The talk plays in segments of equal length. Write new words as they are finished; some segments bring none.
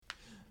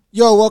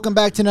Yo, welcome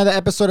back to another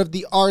episode of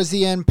the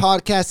RZN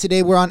podcast.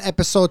 Today we're on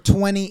episode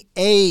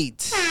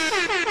 28.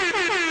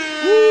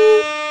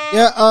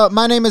 Yeah,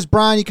 my name is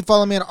Brian. You can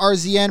follow me at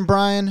RZN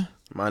Brian.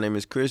 My name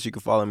is Chris. You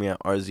can follow me at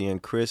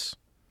RZN Chris.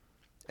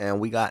 And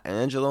we got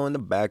Angelo in the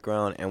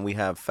background, and we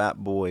have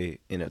Fat Boy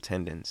in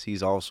attendance.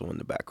 He's also in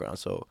the background.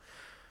 So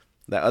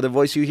that other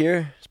voice you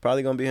hear is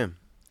probably going to be him.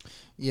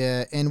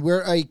 Yeah, and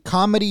we're a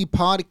comedy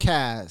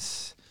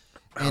podcast.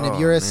 And if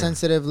you're a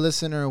sensitive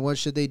listener, what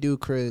should they do,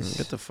 Chris?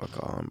 Get the fuck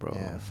on, bro.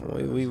 Yeah,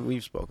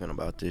 we've spoken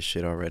about this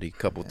shit already a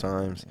couple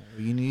times.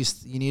 Yeah. You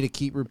need to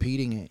keep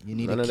repeating it. You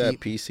need None to of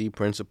keep that PC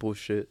principle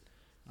shit.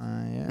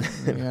 Yeah,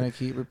 you gotta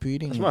keep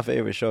repeating That's it. my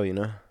favorite show, you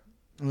know.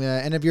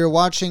 Yeah, and if you're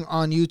watching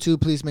on YouTube,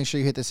 please make sure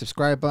you hit the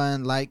subscribe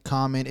button, like,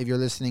 comment. If you're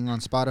listening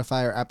on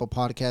Spotify or Apple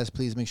Podcasts,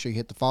 please make sure you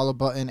hit the follow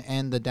button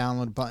and the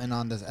download button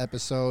on this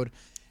episode.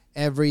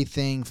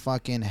 Everything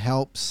fucking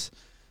helps.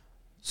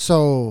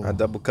 So I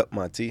double cup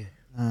my tea.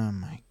 oh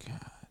my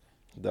god,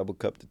 Double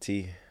cup the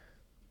tea.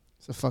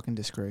 it's a fucking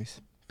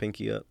disgrace.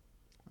 Pinky up.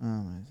 Oh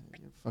my,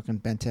 fucking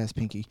bent ass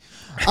pinky.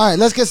 All right,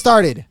 let's get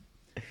started.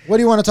 What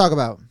do you want to talk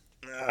about?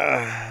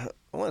 I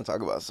want to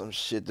talk about some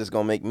shit that's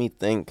going to make me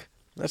think.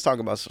 Let's talk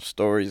about some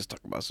stories. Let's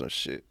talk about some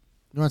shit.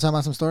 You want to talk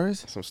about some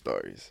stories? Some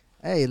stories.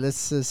 Hey, let's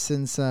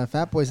since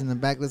Fat Boy's in the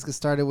back, let's get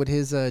started with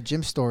his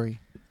gym story.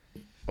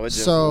 What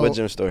So-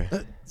 gym story?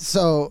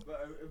 So,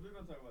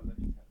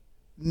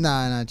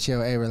 nah,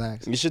 chill. Hey,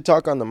 relax. You should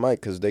talk on the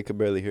mic because they could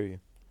barely hear you.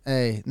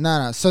 Hey,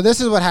 no. So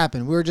this is what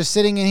happened. We were just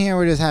sitting in here.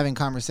 We are just having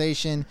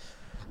conversation.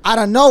 Out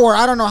of nowhere,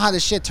 I don't know how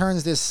this shit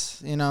turns this,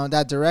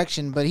 that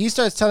direction. But he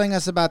starts telling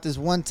us about this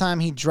one time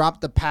he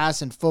dropped the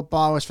pass in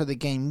football. It was for the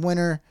game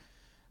winner.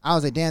 I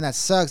was like, damn, that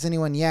sucks.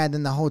 Anyone? Yeah.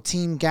 Then the whole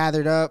team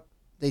gathered up.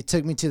 They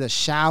took me to the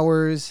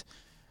showers.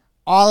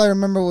 All I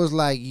remember was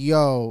like,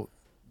 yo,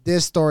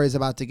 this story is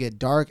about to get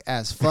dark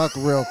as fuck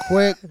real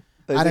quick.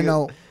 I don't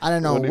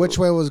know which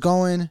way it was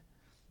going.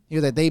 He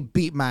was like, they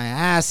beat my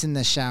ass in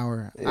the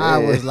shower. Yeah. I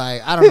was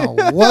like, I don't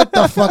know what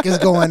the fuck is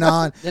going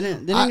on.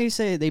 Didn't he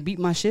say they beat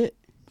my shit?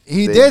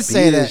 He did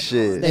say that.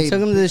 Shit. They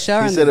took him to the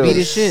shower and said they it beat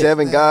was his shit.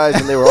 7 guys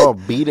and they were all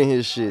beating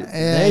his shit.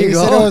 Yeah, you he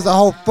go. said it was the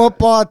whole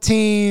football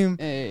team.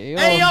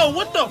 Hey, yo,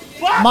 what the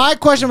fuck? My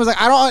question was like,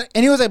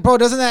 and he was like, bro,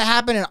 doesn't that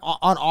happen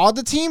on all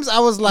the teams? I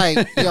was like,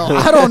 yo,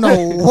 I don't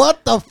know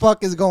what the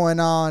fuck is going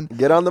on.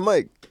 Get on the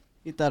mic.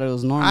 He thought it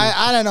was normal.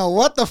 I don't know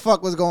what the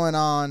fuck was going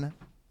on.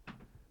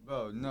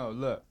 Bro, no,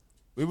 look.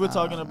 We were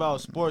talking about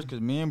sports because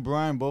me and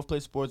Brian both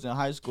played sports in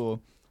high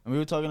school. And we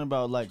were talking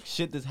about, like,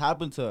 shit that's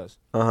happened to us.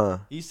 Uh-huh.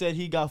 He said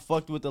he got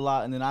fucked with a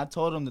lot. And then I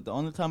told him that the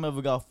only time I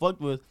ever got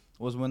fucked with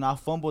was when I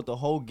fumbled the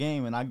whole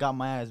game and I got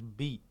my ass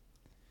beat.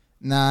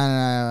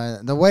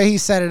 Nah. The way he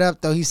set it up,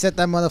 though, he set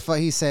that motherfucker.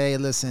 He said, hey,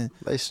 listen,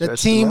 the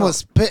team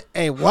was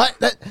hey, what?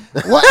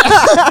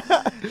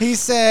 What? He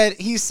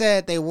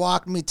said they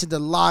walked me to the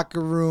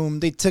locker room.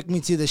 They took me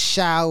to the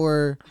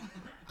shower.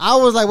 I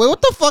was like, wait,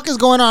 what the fuck is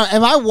going on?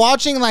 Am I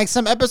watching like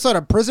some episode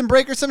of Prison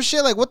Break or some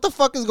shit? Like, what the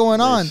fuck is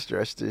going on?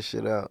 Stretch this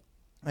shit out.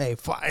 Hey,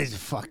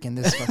 fucking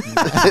this fucking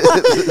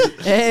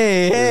guy.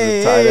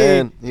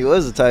 Hey. He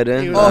was a tight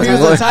end. Oh, he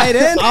was a tight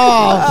end?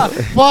 Oh,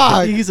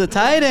 fuck. He's a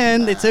tight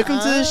end. They took him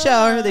to the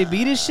shower. They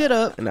beat his shit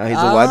up. And now he's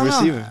a wide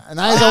receiver.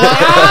 And I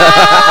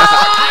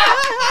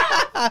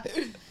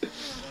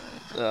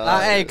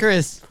Hey,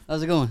 Chris.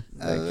 How's it going?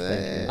 Thank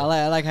you.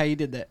 I like how you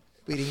did that.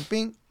 beating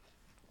ping.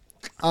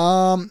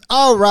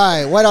 All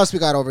right. What else we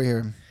got over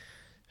here?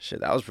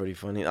 Shit, that was pretty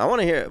funny. I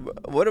want to hear.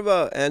 What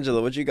about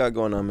Angela? What you got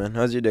going on, man?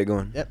 How's your day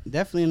going? Yep,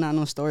 definitely not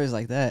no stories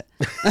like that.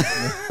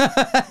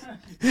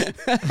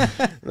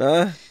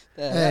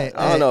 Hey,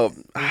 I don't know.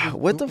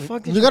 What the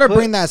fuck did you you gotta put?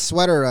 bring that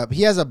sweater up.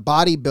 He has a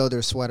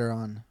bodybuilder sweater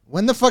on.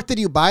 When the fuck did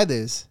you buy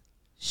this?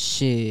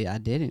 Shit, I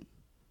didn't.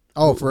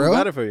 Oh, for Who real?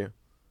 got it for you?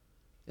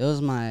 It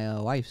was my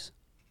wife's.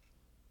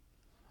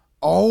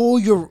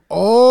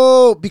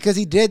 Oh, because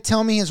he did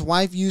tell me his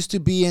wife used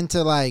to be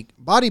into like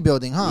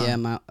bodybuilding, huh?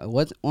 Yeah,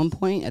 one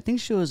point, I think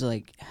she was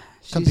like...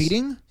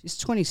 Competing? She's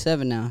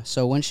 27 now.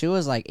 So when she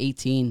was like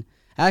 18...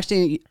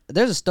 Actually,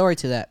 there's a story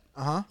to that.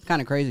 Uh-huh.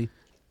 Kind of crazy.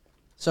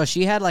 So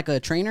she had like a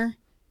trainer.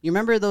 You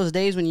remember those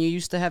days when you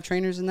used to have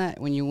trainers in that?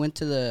 When you went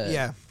to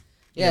the...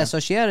 Yeah. So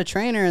she had a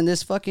trainer, and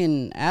this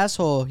fucking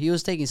asshole, he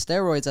was taking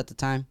steroids at the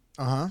time.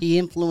 Uh-huh. He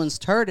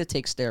influenced her to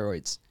take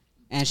steroids.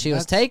 And she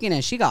was taking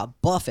it. She got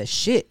buff as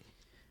shit.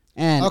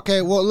 And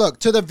Okay, well, look,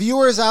 to the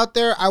viewers out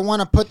there, I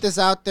want to put this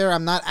out there.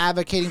 I'm not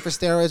advocating for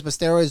steroids, but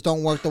steroids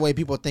don't work the way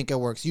people think it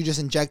works. You just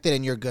inject it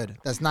and you're good.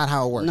 That's not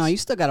how it works. no, you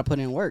still got to put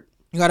in work.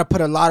 You got to put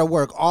a lot of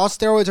work. All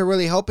steroids are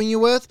really helping you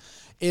with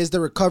is the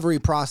recovery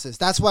process.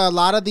 That's why a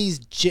lot of the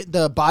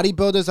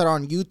bodybuilders that are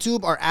on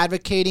YouTube are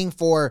advocating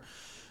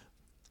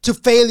to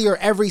failure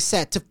every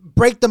set, to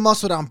break the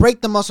muscle down.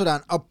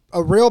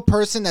 A real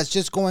person that's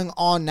just going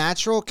all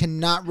natural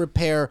cannot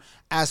repair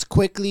as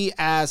quickly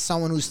as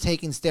someone who's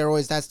taking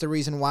steroids. That's the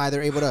reason why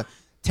they're able to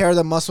tear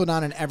the muscle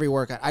down in every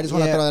workout. I just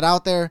want to throw that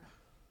out there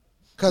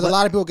because a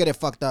lot of people get it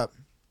fucked up.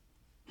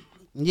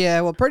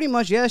 Yeah, well, pretty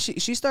much, yeah.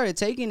 She started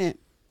taking it,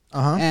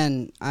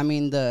 And I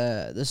mean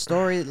the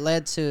story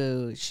led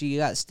to she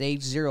got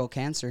stage 0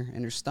 cancer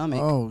in her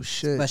stomach. Oh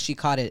shit! But she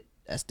caught it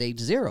at stage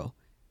 0.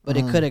 But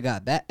it could have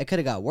got bad. It could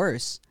have got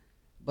worse.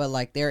 But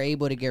like they're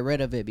able to get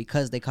rid of it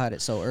because they caught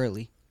it so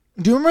early.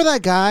 Do you remember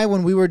that guy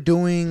when we were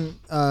doing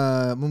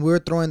when we were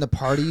throwing the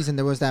parties and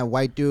there was that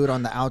white dude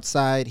on the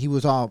outside? He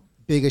was all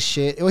big as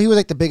shit. Well, he was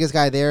like the biggest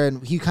guy there,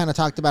 and he kind of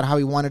talked about how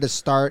he wanted to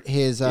start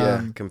his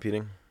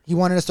competing. He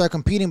wanted to start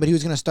competing, but he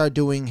was going to start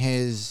doing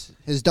his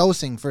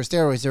dosing for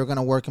steroids. They were going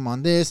to work him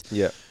on this.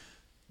 Yeah.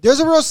 There's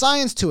a real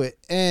science to it.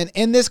 And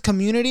in this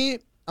community,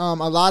 a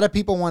lot of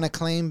people want to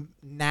claim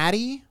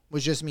natty,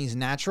 which just means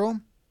natural,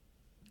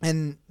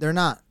 and they're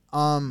not.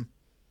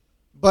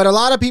 But a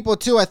lot of people,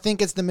 too, I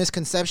think it's the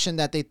misconception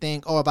that they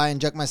think, oh, if I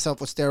inject myself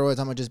with steroids,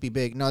 I'm going to just be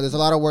big. No, there's a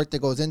lot of work that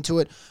goes into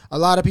it. A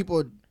lot of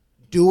people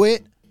do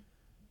it.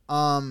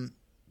 I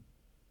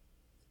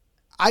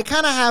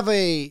kind of have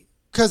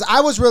because I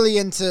was really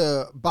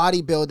into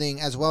bodybuilding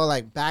as well,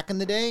 like back in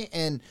the day,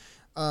 and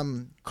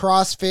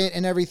CrossFit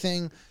and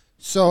everything.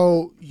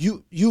 So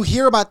you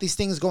hear about these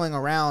things going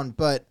around,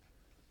 but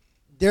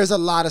there's a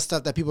lot of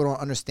stuff that people don't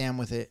understand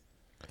with it.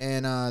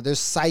 And there's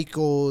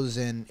cycles,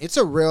 and it's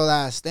a real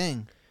ass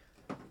thing.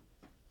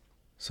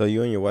 So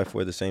you and your wife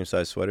wear the same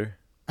size sweater?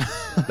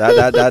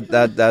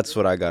 That's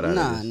what I got out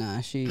of this.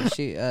 Nah. She this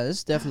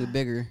is definitely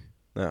bigger.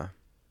 Yeah.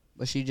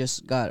 But she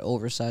just got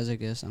oversized, I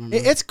guess. I don't know.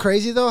 It's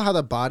crazy though how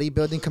the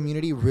bodybuilding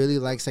community really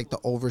likes like the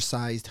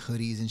oversized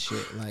hoodies and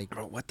shit. Like,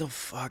 bro, what the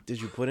fuck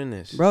did you put in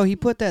this? Bro, he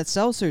put that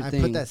seltzer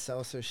thing. I put that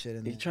seltzer shit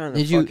in there. You trying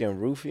to fucking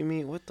roofie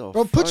me? What the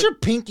Bro, fuck? put your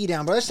pinky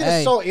down, bro. That shit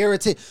is so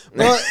irritating.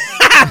 Bro,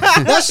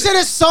 that shit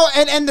is so...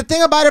 And the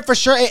thing about it, for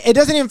sure, it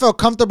doesn't even feel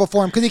comfortable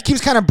for him because he keeps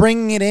kind of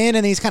bringing it in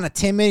and he's kind of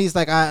timid. He's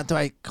like, do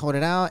I hold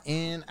it out?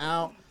 In,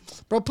 out.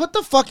 Bro, put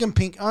the fucking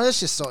pink... Oh, that's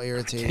just so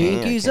irritating.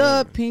 Pinkies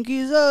up.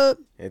 Pinkies up.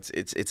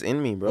 It's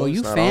in me, bro. Oh, it's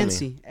you not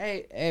fancy.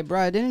 Hey,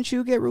 bro, didn't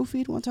you get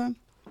roofied one time?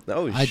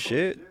 Oh,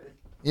 shit.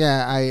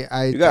 Yeah,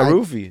 I You got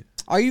roofied.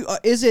 Are you?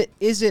 Is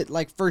it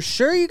like for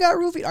sure you got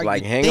roofied? Or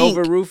like you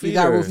hangover think roofied? You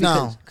got roofied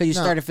No, because you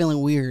started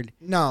feeling weird.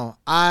 No,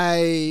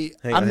 I'm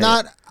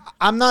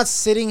not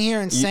sitting here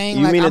and saying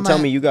you like mean I'm to tell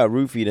me you got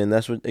roofied and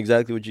that's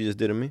exactly what you just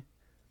did to me?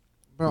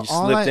 Bro, you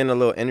slipped in a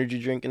little energy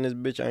drink in this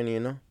bitch. I didn't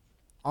even know.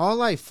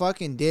 All I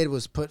fucking did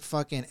was put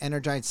fucking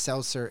Energized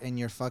Seltzer in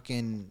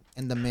in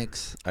the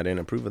mix. I didn't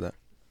approve of that.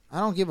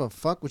 I don't give a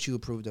fuck what you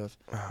approved of.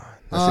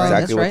 That's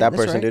exactly what that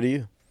person did to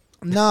you.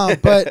 No,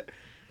 but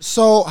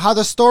so how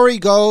the story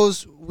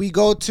goes, we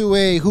go to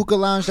a hookah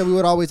lounge that we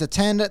would always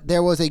attend.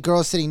 There was a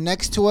girl sitting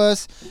next to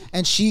us,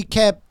 and she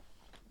kept,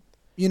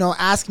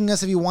 asking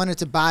us if we wanted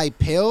to buy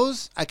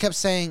pills. I kept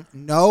saying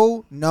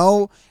no.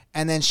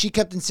 And then she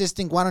kept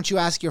insisting, why don't you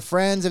ask your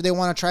friends if they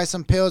want to try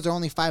some pills? They're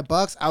only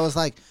 $5. I was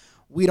like,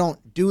 we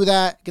don't do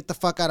that. Get the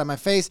fuck out of my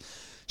face.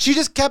 She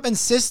just kept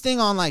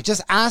insisting on like,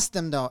 just ask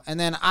them though. And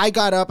then I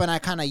got up and I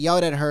kind of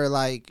yelled at her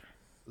like,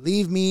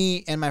 leave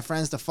me and my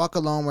friends the fuck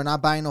alone. We're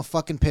not buying no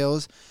fucking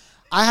pills.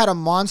 I had a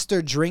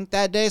Monster drink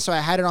that day, so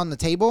I had it on the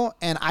table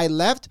and I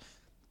left,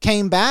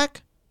 came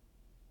back,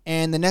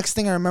 and the next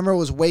thing I remember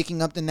was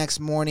waking up the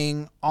next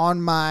morning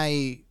on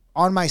my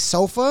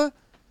sofa,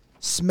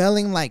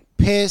 smelling like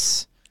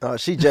piss. Oh,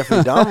 she Jeffrey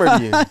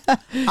Dahmer'd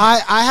you.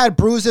 I had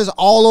bruises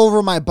all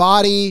over my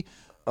body.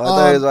 I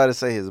thought he was about to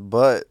say his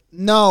butt.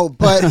 No,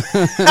 but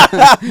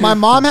my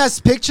mom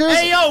has pictures.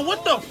 Hey, yo,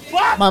 what the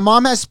fuck? My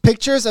mom has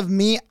pictures of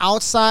me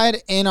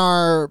outside in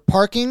our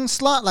parking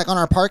slot, like on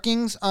our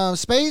parking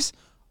space,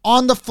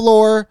 on the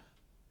floor,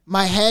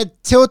 my head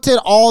tilted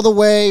all the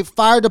way.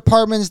 Fire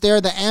department's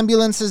there. The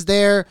ambulance is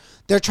there.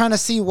 They're trying to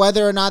see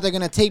whether or not they're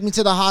going to take me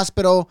to the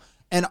hospital.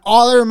 And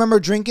all I remember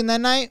drinking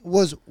that night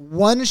was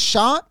one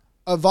shot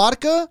of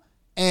vodka,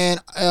 and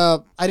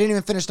I didn't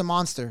even finish the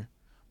Monster.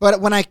 But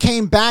when I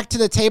came back to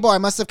the table, I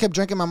must have kept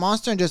drinking my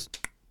Monster and just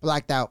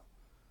blacked out.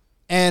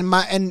 And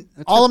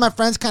all of my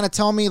friends kind of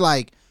tell me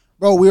like,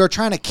 bro, we were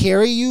trying to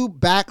carry you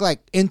back like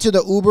into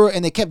the Uber,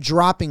 and they kept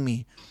dropping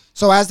me.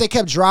 So as they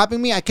kept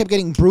dropping me, I kept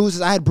getting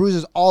bruises. I had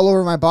bruises all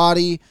over my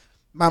body.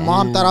 My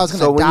mom thought I was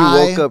gonna die. So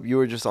when you woke up, you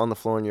were just on the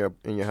floor in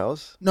your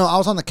house? No, I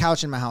was on the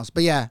couch in my house.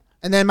 But yeah,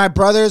 and then my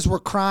brothers were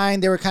crying.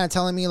 They were kind of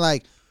telling me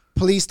like,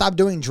 please stop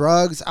doing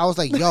drugs. I was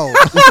like, yo.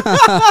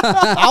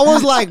 I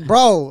was like,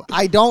 bro,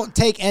 I don't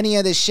take any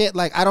of this shit.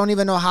 Like, I don't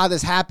even know how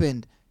this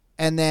happened.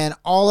 And then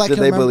Did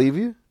they believe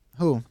you?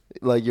 Who?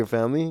 Like your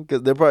family?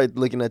 Because they're probably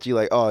looking at you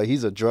like, oh,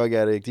 he's a drug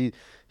addict.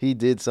 He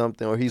did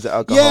something, or he's an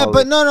alcoholic. Yeah,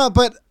 but no.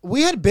 But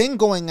we had been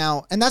going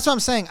out. And that's what I'm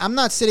saying. I'm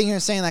not sitting here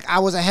saying like I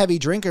was a heavy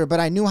drinker,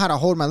 but I knew how to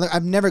hold my liquor.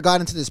 I've never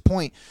gotten to this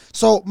point.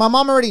 So my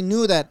mom already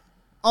knew that,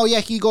 oh, yeah,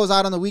 he goes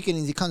out on the weekend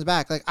and he comes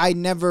back. Like, I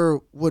never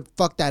would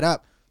fuck that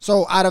up.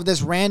 So out of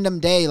this random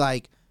day,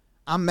 like,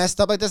 I'm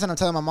messed up like this, and I'm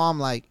telling my mom,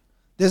 like,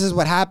 this is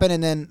what happened,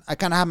 and then I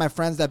kind of have my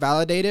friends that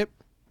validate it.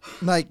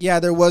 Like, yeah,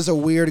 there was a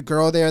weird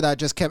girl there that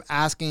just kept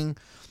asking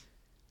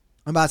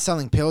about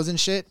selling pills and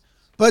shit.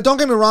 But don't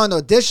get me wrong,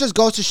 though. This just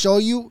goes to show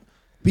you,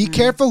 be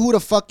careful who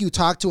the fuck you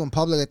talk to in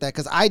public like that,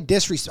 because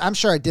I'm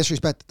sure I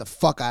disrespected the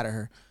fuck out of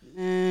her.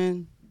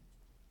 And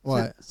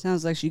What?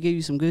 Sounds like she gave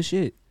you some good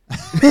shit.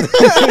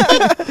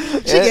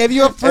 She gave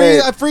you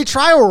a free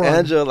trial run.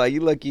 Angela, like, you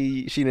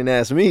lucky she didn't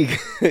ask me.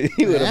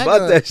 He would have Angela-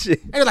 bought that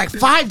shit. And like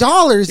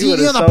 $5. He You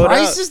would've know the sold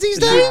prices out. these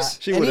days?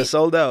 She would have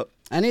sold out.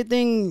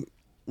 Anything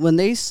when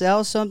they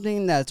sell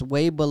something that's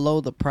way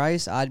below the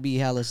price, I'd be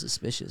hella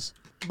suspicious.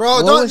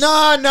 Bro, What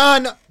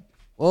no.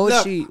 What would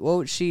Look. she? What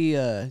would she?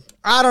 I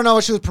don't know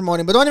what she was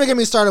promoting, but don't even get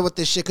me started with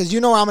this shit because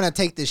you know where I'm gonna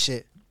take this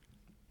shit.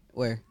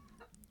 Where?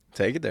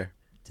 Take it there.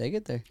 Take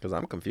it there. Because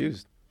I'm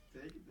confused.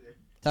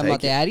 Talking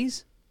about the Take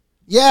Addies.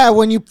 Yeah,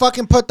 when you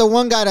fucking put the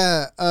one guy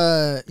to,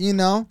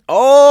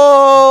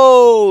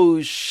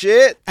 Oh,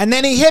 shit. and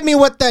then he hit me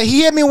with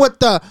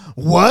the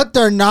what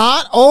they're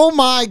not. Oh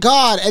my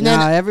god! And Nah,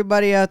 then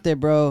everybody out there,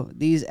 bro.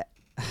 These.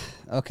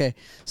 Okay,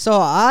 so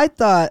I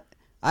thought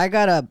I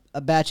got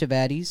a batch of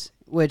Addies,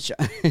 which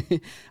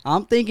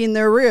I'm thinking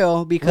they're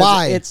real because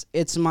Why?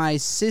 it's my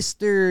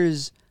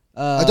sister's.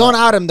 don't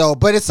out him though,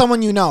 but it's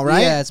someone you know,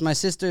 right? Yeah, it's my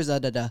sister's.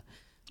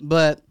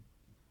 But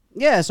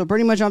yeah, so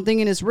pretty much I'm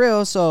thinking it's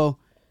real. So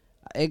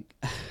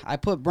I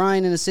put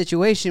Brian in a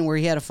situation where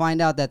he had to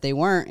find out that they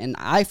weren't, and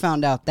I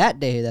found out that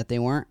day that they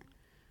weren't.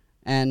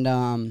 And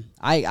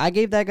I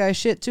gave that guy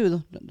shit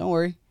too. Don't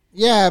worry.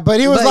 Yeah, but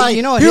he was But like,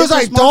 you know what he was his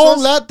like, response don't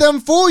was? let them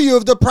fool you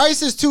if the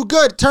price is too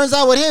good. Turns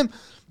out with him,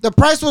 the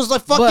price was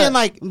like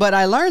fucking But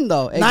I learned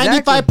though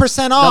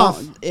 95%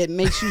 off. It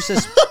makes you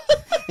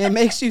it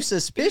makes you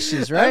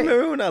suspicious, I right?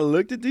 remember when I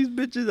looked at these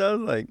bitches, I was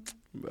like,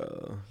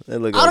 bro, they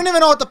look I like don't even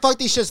know what the fuck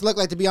these shits look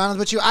like, to be honest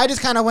with you. I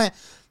just kind of went,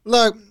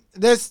 look,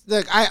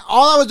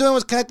 all I was doing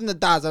was connecting the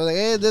dots. I was like,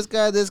 hey,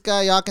 this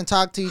guy, y'all can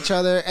talk to each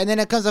other. And then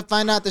it comes to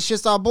find out the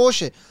shit's all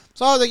bullshit.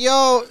 So I was like,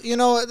 yo, you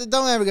know,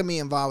 don't ever get me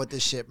involved with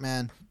this shit,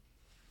 man.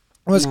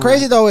 What's Nah.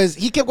 crazy, though, is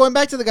he kept going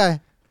back to the guy.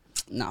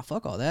 Nah,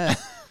 fuck all that.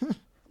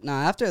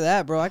 Nah, after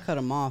that, bro, I cut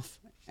him off,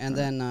 and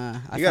then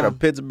I You got a found-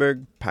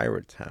 Pittsburgh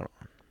Pirates hat on.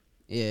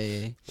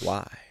 yeah.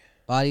 Why?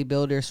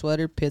 Bodybuilder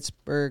sweater,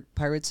 Pittsburgh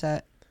Pirates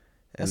hat.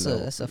 That's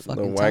a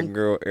fucking the white tongue.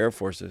 girl Air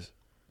Forces.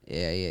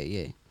 Yeah.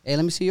 Hey,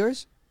 let me see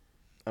yours.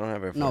 I don't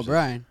have Air No, Forces.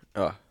 Brian,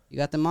 Oh. you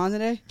got them on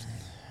today?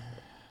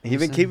 He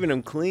been keeping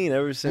them clean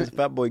ever since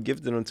Fat Boy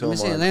gifted them to Let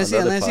me him. see. on Let me see.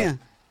 another Let me see. pod.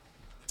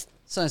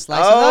 Son, slice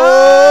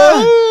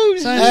Oh,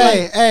 Son,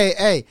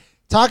 Hey.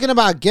 Talking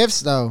about gifts,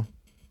 though.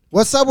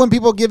 What's up when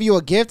people give you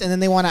a gift and then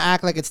they want to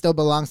act like it still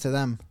belongs to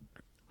them?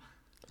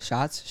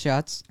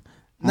 Shots.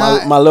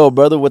 Nah, my little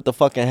brother with the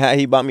fucking hat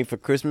he bought me for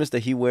Christmas that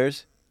he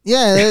wears.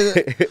 Yeah,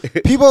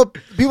 people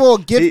will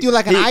gift you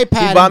like an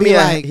iPad He bought and be me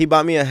like, he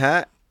bought me a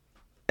hat,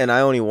 and I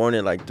only worn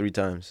it like 3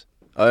 times.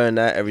 Other than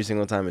that, every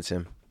single time it's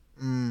him.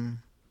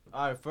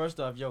 All right, first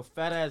off, yo,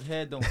 fat ass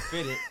head don't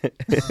fit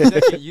it.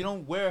 Second, you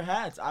don't wear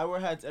hats. I wear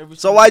hats every.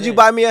 So single why'd day. you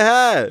buy me a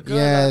hat? Good,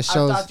 Yeah, I it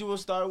shows- thought you would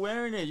start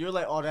wearing it. You're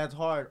like, oh, that's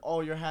hard. Oh,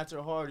 your hats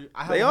are hard.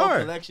 I have They a whole are.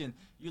 collection.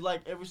 You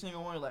like every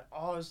single one. You're like,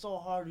 oh, it's so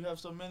hard. You have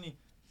so many.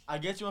 I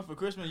get you one for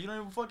Christmas. You don't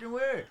even fucking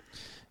wear it.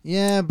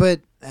 yeah, but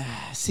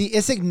see,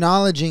 it's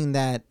acknowledging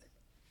that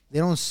they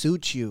don't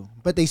suit you,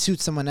 but they suit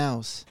someone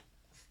else.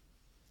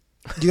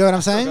 Do you get what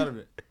I'm Still got saying? him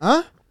it.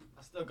 Huh?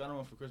 I still got him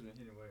one for Christmas.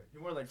 He didn't wear it. He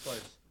wore it like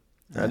twice.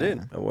 I did.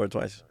 I wore it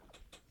twice.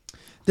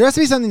 There has to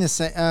be something to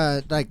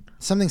say, like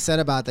something said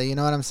about that. You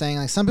know what I'm saying?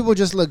 Like some people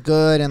just look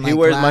good and like He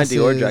wears glasses.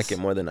 my Dior jacket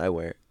more than I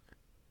wear it.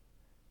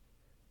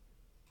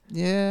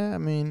 Yeah, I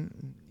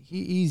mean,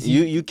 he's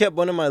You kept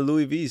one of my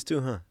Louis V's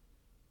too, huh?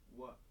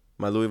 What?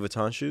 My Louis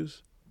Vuitton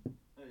shoes.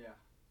 Yeah.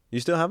 You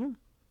still have them?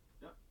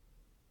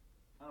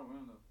 I don't wear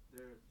them though.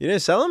 They're You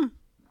didn't sell them?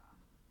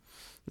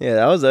 Yeah,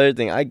 that was the other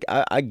thing.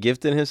 I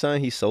gifted him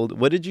something. He sold it.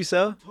 What did you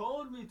sell?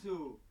 told me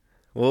to.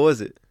 What was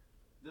it?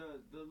 The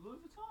Louis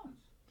Vuittons.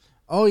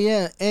 Oh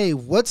yeah. Hey,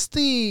 what's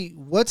the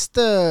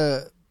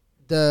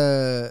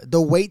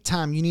wait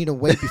time you need to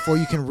wait before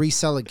you can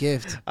resell a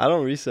gift? I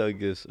don't resell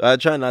gifts. I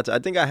try not to. I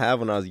think I have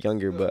when I was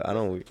younger, but I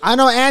don't. I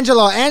know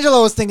Angelo.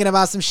 Angelo was thinking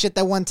about some shit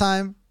that one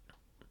time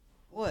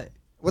What?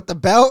 with the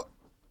belt.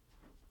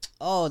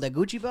 Oh, the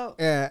Gucci belt.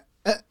 Yeah.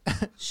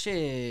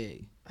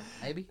 Shit,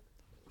 maybe.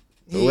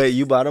 Wait,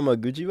 you bought him a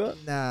Gucci belt?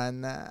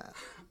 Nah.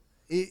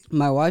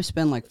 My wife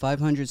spent like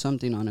 500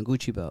 something on a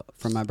Gucci belt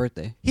for my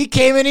birthday. He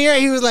came in here.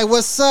 He was like,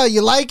 "What's up?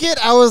 You like it?"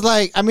 I was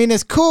like, "I mean,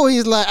 it's cool."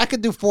 He's like, "I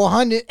could do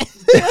 400."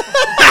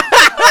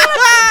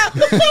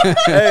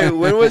 Hey,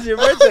 when was your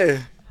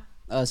birthday?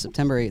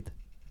 September 8th.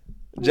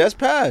 Just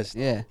passed.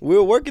 Yeah. We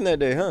were working that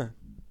day, huh?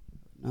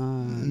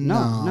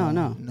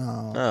 No.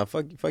 Nah,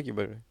 fuck your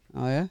birthday.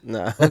 Oh yeah.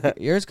 Nah.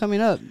 Yours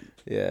coming up.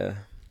 Yeah.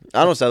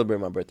 I don't celebrate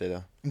my birthday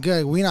though.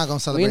 Good. We're not gonna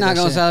celebrate. We're not that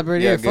gonna shit.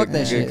 celebrate it. Fuck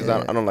that shit. Because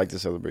I don't like to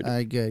celebrate. All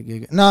right,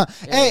 good. No,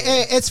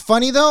 hey, it's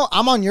funny though.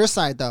 I'm on your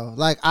side though.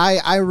 Like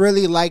I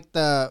really like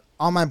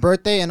on my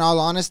birthday. In all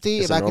honesty,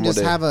 It's if a I can normal just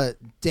day. have a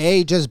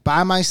day just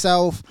by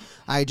myself,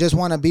 I just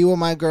want to be with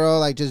my girl.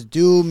 Like just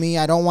do me.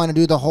 I don't want to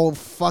do the whole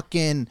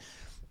fucking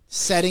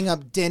setting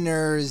up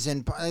dinners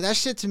and like, that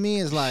shit. To me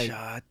is like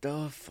Shut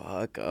the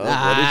fuck up.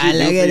 Ah, What did you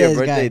look do at for your this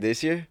birthday guy.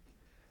 this year?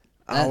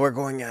 we're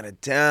going out of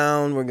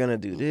town. We're gonna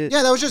do this.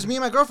 Yeah, that was just me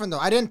and my girlfriend though.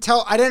 I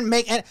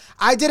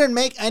didn't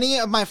make any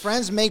of my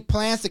friends make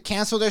plans to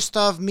cancel their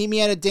stuff, meet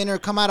me at a dinner,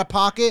 come out of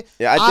pocket.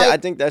 Yeah, I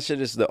think that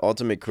shit is the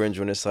ultimate cringe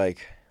when it's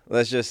like,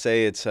 let's just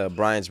say it's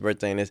Brian's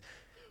birthday and it's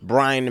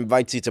Brian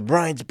invites you to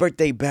Brian's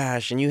birthday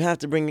bash and you have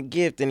to bring a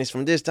gift and it's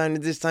from this time to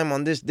this time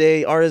on this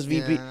day,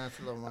 RSVP. Yeah, that's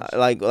a little much.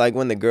 Like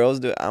when the girls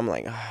do it, I'm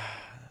like,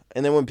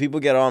 and then when people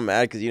get all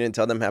mad because you didn't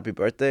tell them happy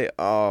birthday,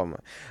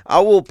 I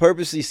will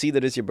purposely see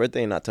that it's your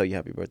birthday and not tell you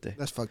happy birthday.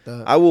 That's fucked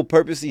up. I will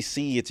purposely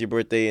see it's your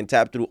birthday and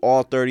tap through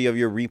all 30 of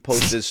your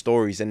reposted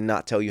stories and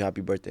not tell you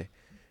happy birthday.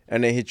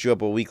 And then hit you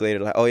up a week later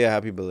like, oh yeah,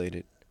 happy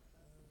belated.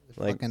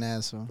 Like, fucking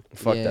asshole.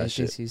 Fuck yeah, that he shit.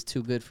 thinks he's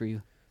too good for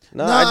you.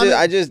 No, No,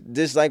 I just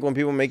dislike when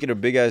people make it a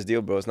big ass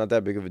deal, bro. It's not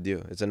that big of a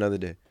deal. It's another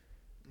day.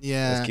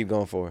 Yeah. Let's keep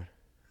going forward.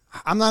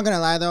 I'm not gonna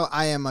lie though,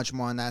 I am much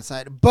more on that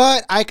side.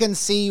 But I can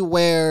see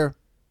where,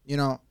 you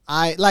know,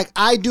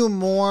 I do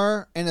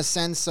more in a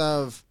sense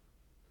of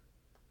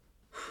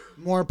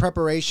more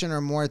preparation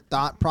or more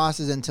thought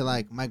process into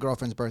like my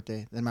girlfriend's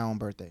birthday than my own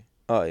birthday.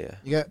 Oh yeah.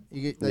 You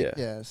get like,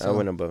 yeah. I So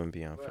went above and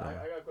beyond for But I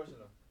that. got a question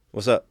though.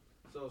 What's up?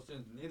 So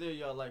since neither of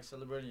y'all like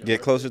celebrating your Get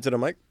birthday- closer to the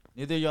mic.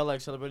 Neither of y'all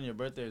like celebrating your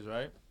birthdays,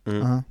 right?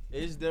 Mhm. uh-huh.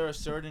 Is there a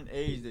certain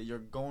age that you're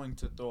going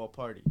to throw a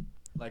party?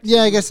 Like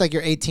Yeah, I you- guess like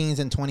your 18s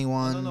and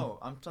 21. No.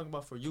 I'm talking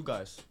about for you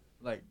guys.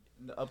 Like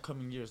in the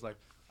upcoming years. Like,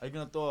 are you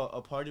gonna throw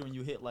a party when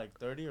you hit like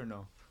 30 or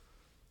no?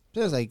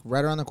 It's like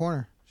right around the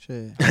corner.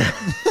 Shit.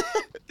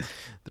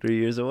 3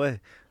 years away.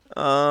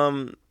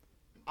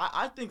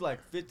 I think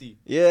like 50.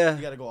 Yeah.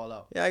 You gotta go all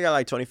out. Yeah, I got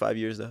like 25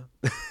 years though.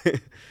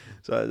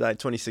 So like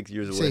 26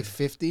 years Say away.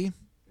 50.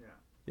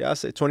 Yeah, I'll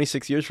say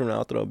 26 years from now,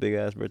 I'll throw a big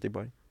ass birthday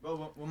party.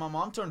 Bro, when my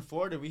mom turned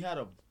 40, we had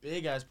a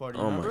big ass party.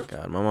 Oh Remember? my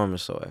god, my mom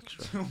is so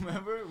extra.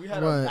 Remember? We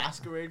had What? a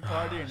masquerade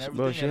party and everything.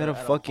 Bro, she had a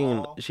at fucking,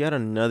 hall. she had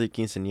another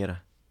quinceañera.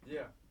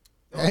 Yeah.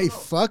 Hey, No.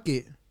 fuck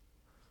it.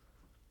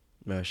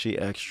 Bro, she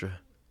extra.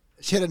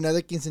 She had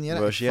another quinceañera.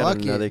 Bro, she fuck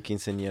had another it.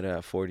 quinceañera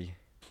at 40.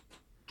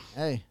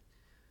 Hey,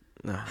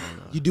 No.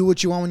 you do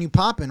what you want when you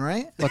popping,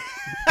 right?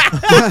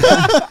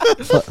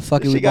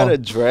 Fuck it, She we got ball. a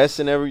dress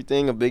and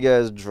everything, a big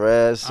ass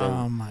dress. And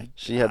Oh my.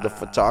 she had the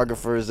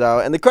photographers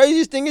out. And the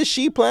craziest thing is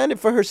she planned it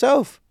for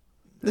herself.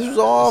 This was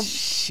all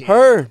Shit.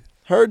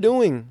 her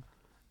doing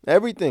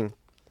everything.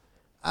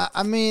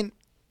 I mean,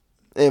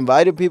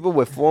 Invited people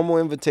with formal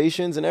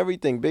invitations and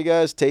everything. Big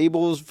ass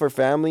tables for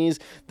families.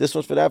 This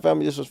one's for that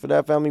family. This one's for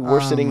that family. We're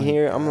oh sitting my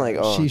here. I'm like,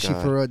 oh, she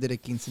God. for real did a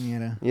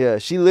quinceañera. Yeah,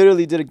 she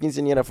literally did a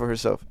quinceañera for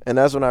herself. And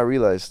that's when I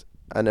realized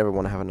I never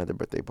want to have another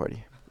birthday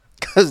party.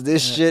 Because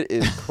this shit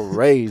is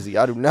crazy.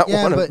 I do not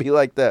Yeah, want to but- be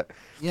like that.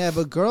 Yeah,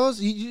 but girls,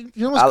 you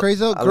know what's I-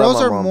 crazy though? I love Girls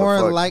my are mom, but more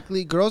fuck.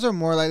 likely. Girls are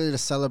more likely to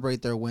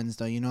celebrate their wins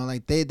though. You know,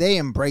 like they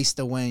embrace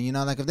the win. You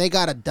know, like if they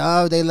got a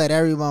dub, they let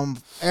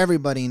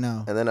everybody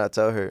know. And then I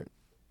tell her,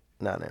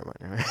 nah, never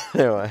mind.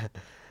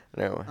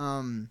 Never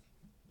mind.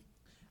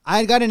 I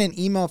had gotten an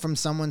email from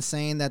someone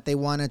saying that they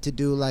wanted to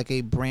do like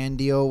a brand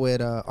deal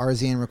with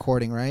RZN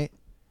Recording, right?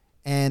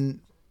 And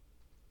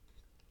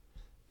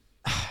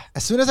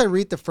as soon as I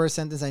read the first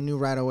sentence, I knew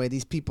right away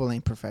these people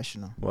ain't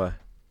professional. Why?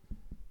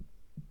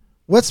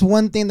 What's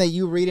one thing that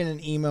you read in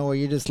an email where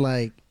you're just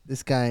like,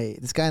 this guy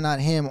not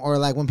him? Or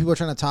like when people are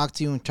trying to talk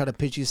to you and try to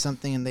pitch you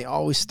something and they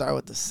always start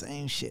with the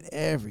same shit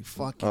every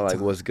fucking Oh, like,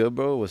 time. what's good,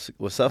 bro?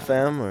 What's up,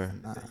 fam? Or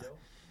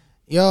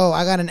Yo,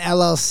 I got an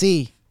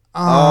LLC.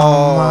 Oh,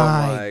 Oh,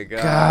 my my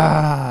god.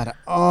 God.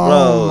 Oh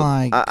bro,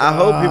 my god. I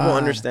hope people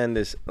understand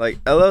this.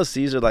 Like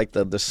LLCs are like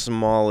the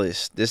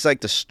smallest. This is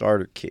like the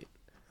starter kit.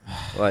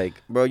 Like,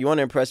 bro, you want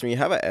to impress me? You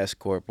have an S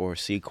corp or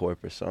C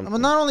corp or something. But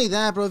not only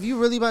that, bro. If you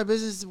really buy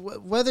business,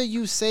 whether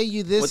you say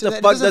you this What or the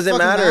that, fuck it doesn't does it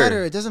fucking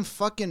matter? It doesn't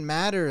fucking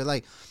matter.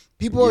 Like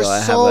people Yo, are I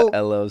so. have an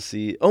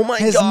LLC. Oh my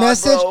His god,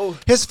 message, bro.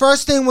 his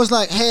first thing was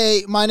like,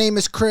 "Hey, my name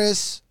is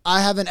Chris.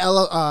 I have an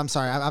LLC." Oh, I'm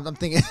sorry. I'm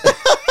thinking.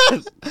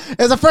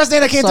 It's the first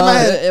thing that came to my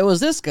head. It was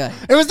this guy.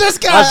 It was this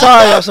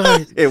guy. I'm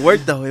sorry. It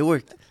worked though. It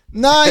worked.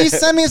 No, he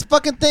sent me his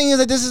fucking thing. He's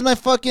like, "This is my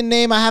fucking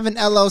name. I have an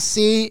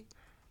LLC."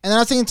 And then I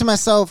was thinking to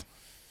myself,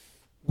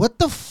 what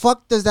the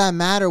fuck does that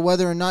matter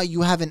whether or not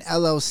you have an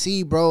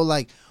LLC, bro?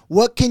 Like,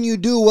 what can you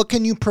do? What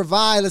can you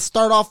provide? Let's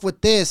start off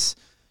with this.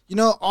 You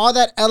know, all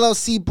that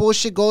LLC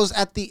bullshit goes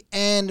at the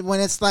end when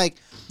it's like,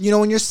 you know,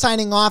 when you're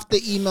signing off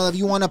the email, if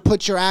you want to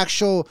put your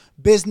actual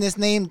business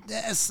name,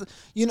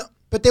 you know,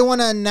 but they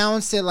want to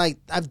announce it like,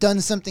 I've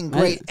done something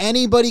great.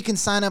 Anybody can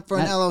sign up for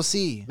an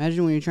LLC.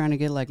 Imagine when you're trying to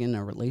get like in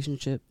a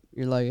relationship.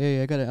 You're like,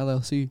 hey, I got an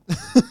LLC.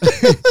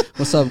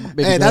 What's up,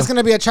 baby Hey, girl? that's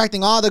gonna be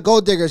attracting all the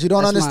gold diggers who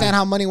don't That's understand my-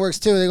 how money works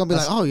too. They're gonna be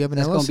like, "Oh, you have an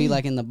That's LLC." gonna be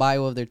like in the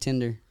bio of their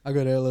Tinder. I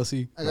got an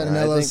LLC. I got an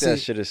I think that LLC.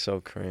 shit is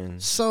so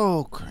cringe.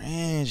 So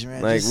cringe,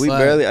 man. Like Just-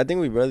 But- I think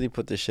we barely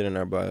put this shit in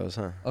our bios,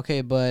 huh? Okay,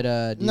 but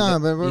do you No,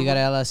 got, but we're- you got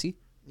an LLC?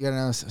 you got an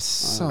LLC.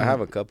 So I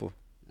have a couple.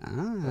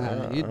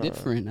 You're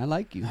different. I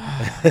like you.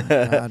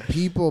 God,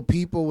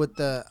 people with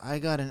the I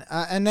got an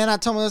and then I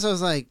told Melissa, I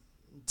was like,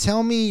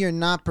 tell me you're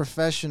not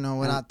professional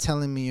without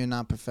telling me you're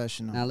not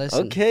professional. Now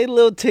listen. Okay,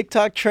 little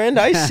TikTok trend.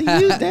 I see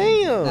you.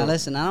 Damn. Now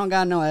listen. I don't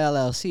got no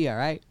LLC, all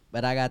right,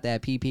 but I got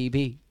that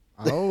PPP.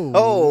 Oh.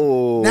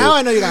 Oh. Now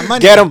I know you got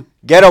money. Get him.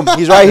 Get him.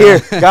 He's right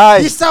here. You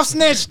Guys,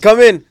 self-snitched. come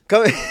in.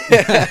 Come in.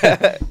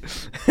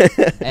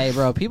 Hey,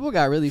 bro, people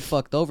got really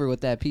fucked over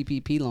with that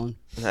PPP loan.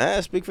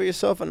 Speak for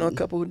yourself. I know a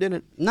couple who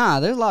didn't. Nah,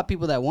 there's a lot of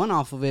people that won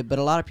off of it, but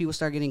a lot of people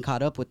start getting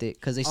caught up with it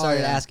because they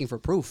started yeah. asking for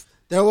proof.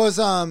 There was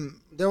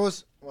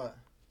what?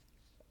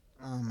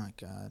 Oh my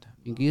god.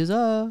 Pinkies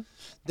up.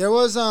 There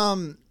was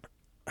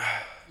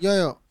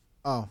yo.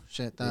 Oh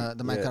shit.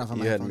 The mic cut off on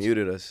my You had headphones.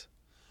 muted us.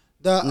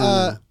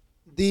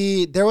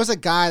 There was a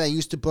guy that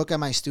used to book at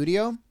my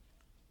studio.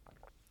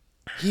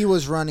 He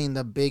was running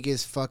the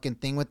biggest fucking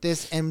thing with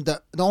this, and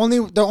the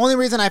only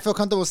reason I feel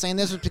comfortable saying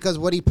this was because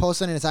what he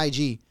posted in his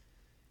IG.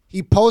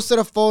 He posted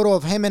a photo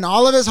of him and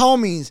all of his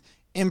homies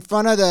in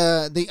front of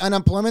the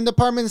unemployment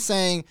department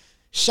saying,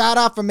 "Shout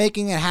out for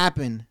making it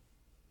happen."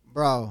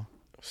 Bro,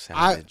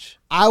 Savage.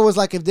 I was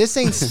like, if this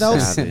ain't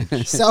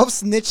Savage.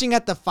 self-snitching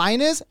at the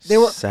finest,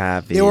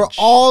 Savage. they were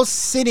all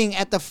sitting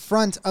at the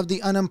front of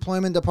the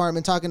unemployment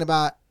department talking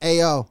about,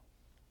 "Ayo,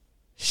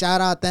 shout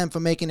out them for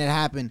making it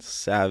happen."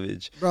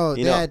 Savage. Bro,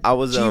 You they know, had I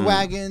was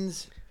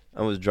G-Wagons.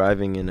 I was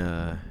driving in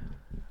I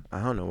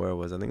don't know where it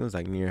was. I think it was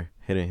like near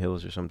Hidden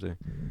Hills or something.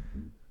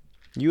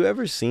 You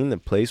ever seen the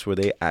place where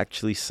they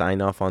actually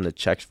sign off on the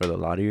checks for the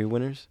lottery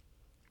winners?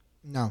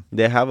 No.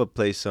 They have a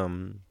place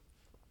Topanga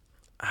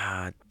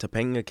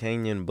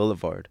Canyon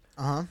Boulevard.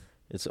 Uh-huh.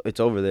 It's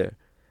over there.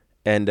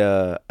 And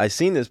I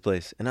seen this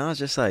place and I was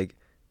just like,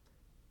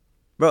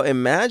 bro,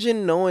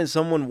 imagine knowing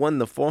someone won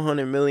the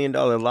 $400 million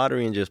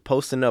lottery and just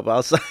posting up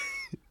outside.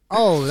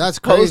 Oh, that's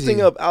crazy.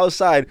 Posting up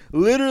outside.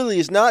 Literally,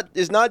 it's not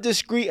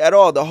discreet at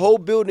all. The whole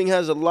building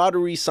has a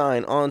lottery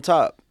sign on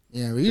top.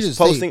 Yeah, well, you just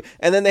Posting,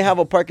 and then they have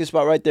a parking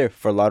spot right there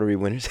for lottery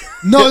winners.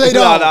 No, they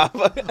don't.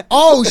 No.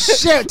 Oh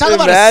shit! Talk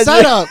about a Imagine.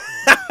 setup.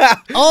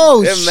 Oh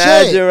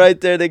Imagine shit!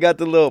 right there, they got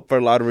the little for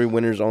lottery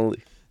winners only.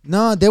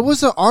 No, there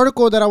was an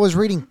article that I was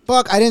reading.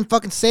 Fuck, I didn't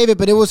fucking save it,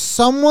 but it was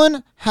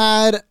someone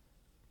had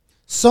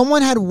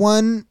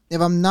won, if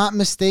I'm not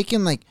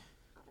mistaken, like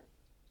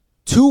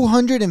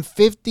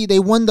 250. They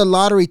won the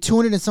lottery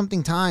 200 and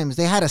something times.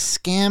 They had a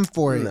scam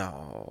for it.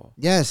 No,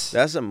 Yes.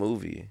 that's a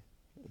movie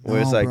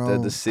where it's No, like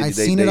bro. the city. I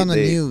seen it on the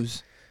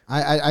news.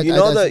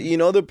 You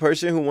know the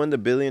person who won the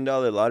 $1 billion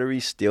lottery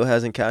still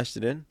hasn't cashed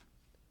it in.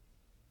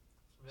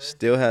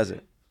 Still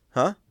hasn't,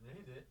 huh?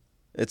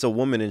 It's a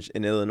woman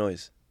in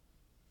Illinois,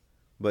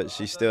 but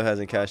she still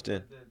hasn't cashed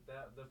in.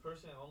 The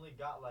person only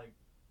got like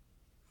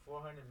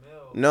 400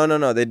 mil.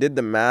 No. They did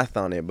the math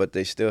on it, but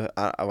they still.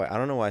 I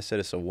don't know why I said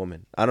it's a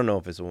woman. I don't know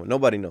if it's a woman.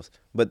 Nobody knows,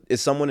 but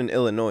it's someone in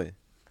Illinois.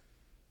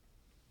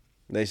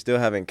 They still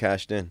haven't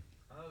cashed in.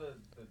 I know the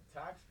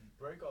tax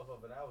break off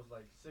of it, that was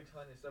like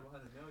 600,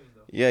 700 million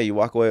though. Yeah, you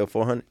walk away with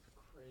 400.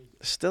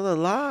 Still a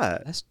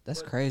lot.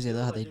 That's crazy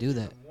though how they do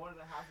that. More than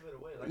half of it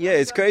away. Like, Yeah,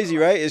 it's crazy,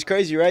 right? It's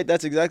crazy, right?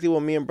 That's exactly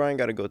what me and Brian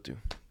got to go through.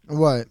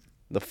 What?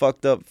 The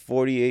fucked up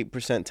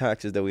 48%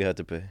 taxes that we had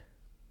to pay.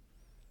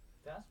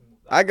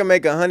 I can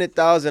make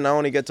 100,000. I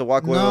only get to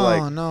walk away with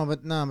like. No,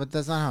 but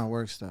that's not how it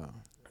works though.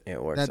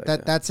 It works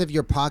That's if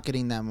you're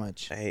pocketing that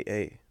much.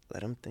 Hey,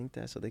 let them think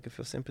that so they can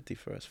feel sympathy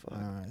for us. Fuck.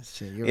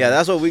 Shit, you're Yeah, right.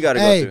 that's what we got to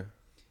Hey. go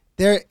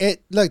through.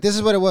 Look, this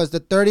is what it was. The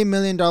 $30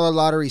 million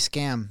lottery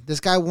scam. This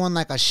guy won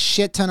like a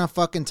shit ton of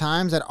fucking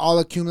times that all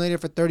accumulated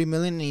for $30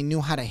 million, and he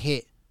knew how to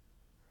hit.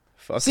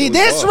 Fuck See, it, we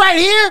this lost. right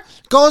here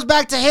goes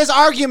back to his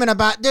argument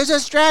about there's a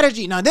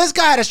strategy. Now, this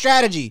guy had a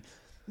strategy.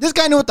 This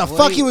guy knew what the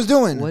fuck he was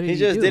doing. What He did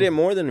just do? did it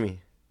more than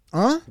me.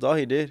 Huh? That's all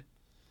he did.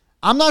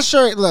 I'm not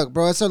sure. Look,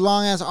 bro, it's a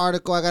long ass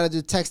article. I got to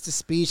do text to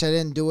speech. I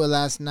didn't do it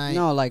last night.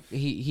 No, like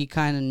he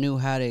kind of knew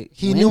how to.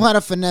 He win. knew how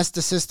to finesse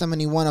the system,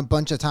 and he won a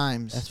bunch of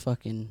times. That's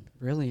fucking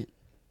brilliant.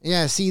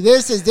 Yeah, see,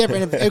 this is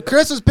different. If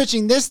Chris was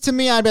pitching this to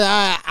me, I'd be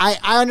like,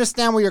 I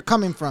understand where you're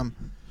coming from.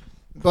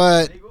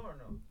 But, legal or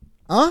no?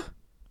 huh?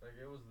 Like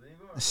it was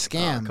legal A or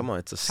scam. Oh, come on,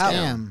 it's a How,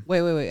 scam.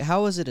 Wait.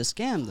 How was it a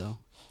scam though?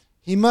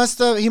 He must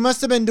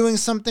have been doing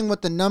something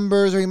with the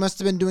numbers, or he must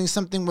have been doing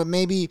something with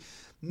maybe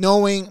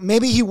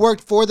he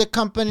worked for the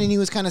company and he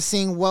was kind of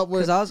seeing what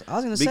was. Because I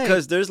was gonna say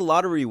Because there's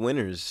lottery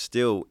winners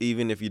still,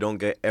 even if you don't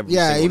get every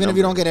Yeah, single even if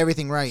you number. don't get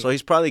everything right. So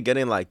he's probably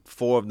getting like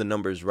 4 of the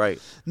numbers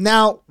right.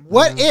 Now,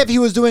 what if he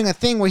was doing a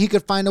thing where he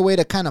could find a way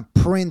to kind of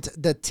print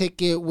the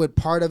ticket with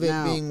part of it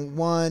Now- being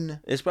one?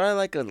 It's probably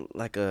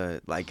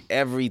like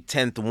every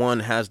 10th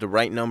one has the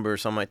right number or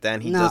something like that,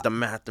 and he No. does the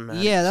math.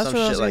 yeah, that's some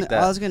what shit I like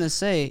that. was gonna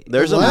say.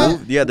 There's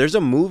What? there's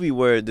a movie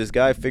where this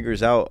guy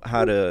figures out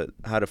how to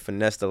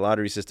finesse the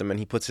lottery system, and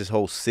he puts his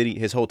whole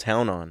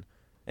town on,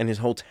 and his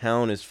whole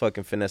town is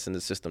fucking finessing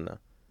the system now.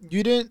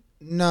 You didn't?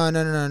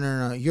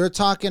 No. You're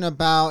talking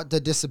about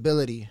the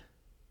disability.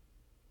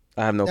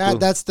 I have no clue.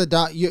 That's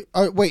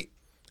the wait.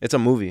 It's a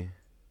movie.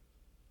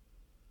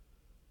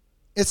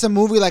 It's a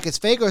movie like it's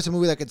fake, or it's a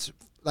movie like it's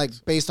like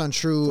based on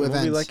true It's a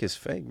events. movie like it's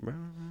fake, bro.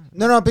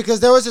 No, because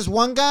there was this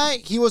one guy.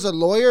 He was a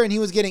lawyer, and he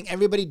was getting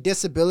everybody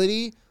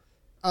disability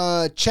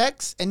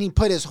checks and he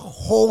put his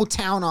whole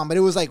town on, but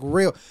it was like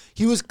real.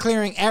 He was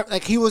clearing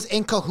like he was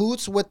in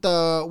cahoots with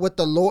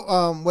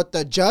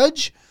the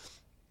judge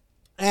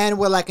and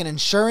with like an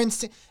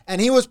insurance and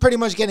he was pretty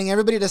much getting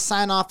everybody to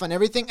sign off on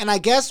everything. And I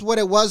guess what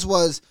it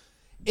was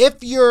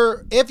if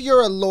you're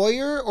a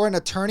lawyer or an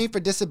attorney for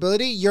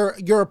disability,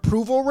 your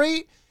approval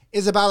rate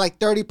is about like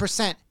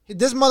 30%.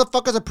 This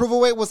motherfucker's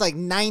approval rate was like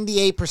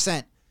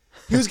 98%.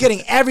 He was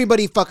getting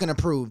everybody fucking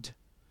approved.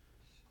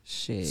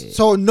 Shit.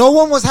 So no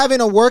one was having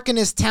to work in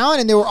his town,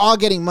 and they were all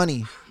getting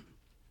money.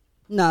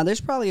 Nah,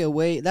 there's probably a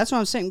way. That's what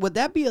I'm saying. Would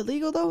that be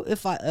illegal though?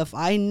 If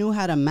I knew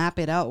how to map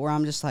it out, where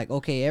I'm just like,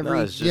 okay, No,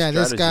 it's just Yeah,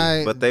 this strategy.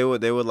 guy- But they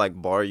would like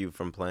bar you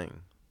from playing.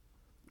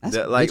 that's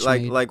Like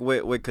bitch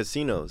made. with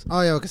casinos.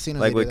 Oh yeah, with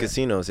casinos. Like they with do that.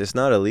 casinos, it's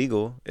not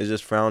illegal. It's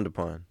just frowned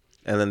upon,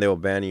 and then they will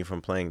ban you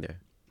from playing there.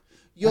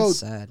 Yo, That's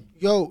sad.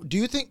 do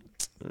you think?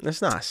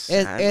 It's not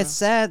sad. It's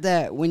sad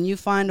that when you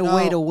find a No.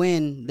 way to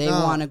win, they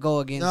No. want to go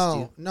against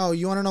you. No.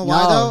 You want to know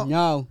why though?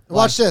 No.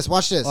 Watch Why? this.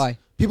 Watch this. Why?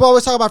 People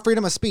always talk about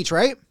freedom of speech,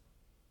 right?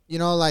 You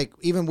know, like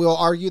even we'll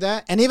argue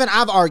that, and even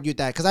I've argued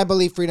that because I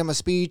believe freedom of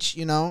speech.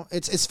 You know,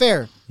 it's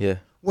fair. Yeah.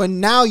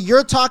 When now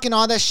you're talking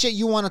all that shit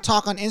you want to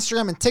talk on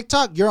Instagram and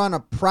TikTok, you're on a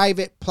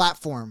private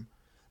platform.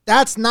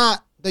 That's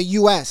not the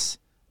U.S.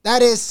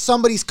 That is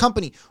somebody's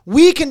company.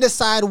 We can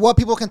decide what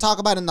people can talk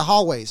about in the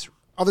hallways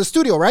of the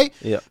studio, right?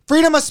 Yeah.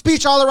 Freedom of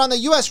speech all around the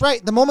U.S.,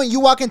 right? The moment you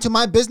walk into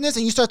my business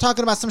and you start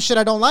talking about some shit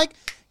I don't like,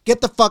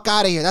 get the fuck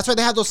out of here. That's why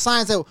they have those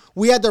signs that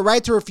we had the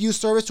right to refuse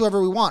service to whoever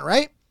we want,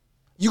 right?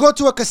 You go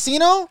to a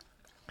casino,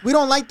 we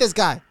don't like this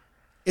guy.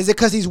 Is it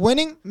because he's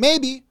winning?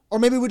 Maybe. Or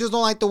maybe we just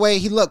don't like the way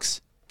he looks.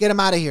 Get him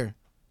out of here.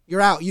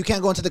 You're out. You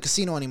can't go into the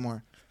casino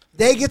anymore.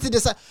 They get to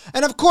decide.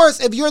 And of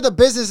course, if you're the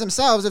business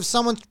themselves, if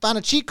someone found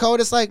a cheat code,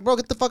 it's like, bro,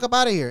 get the fuck up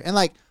out of here. And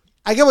like,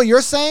 I get what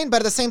you're saying, but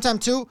at the same time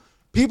too,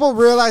 people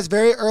realize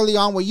very early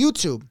on with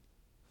YouTube,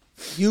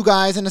 you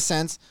guys in a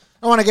sense,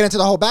 I don't want to get into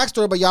the whole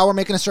backstory, but y'all were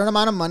making a certain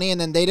amount of money and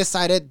then they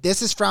decided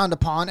this is frowned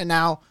upon and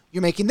now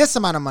you're making this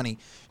amount of money.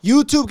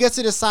 YouTube gets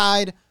to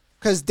decide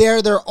because they're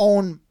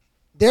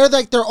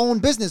like their own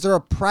business. They're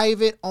a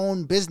private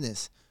owned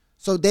business.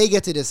 So they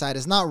get to decide.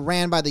 It's not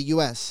ran by the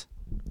U.S.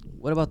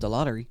 What about the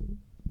lottery?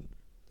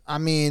 I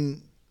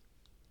mean,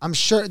 I'm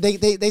sure they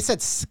said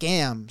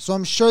scam. So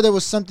I'm sure there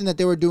was something that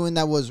they were doing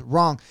that was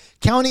wrong.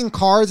 Counting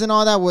cards and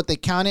all that, what they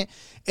count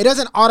it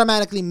doesn't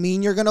automatically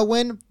mean you're going to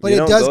win, but You it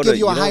don't does go give to-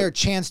 you a you don't- higher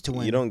chance to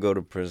win. You don't go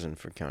to prison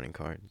for counting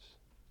cards.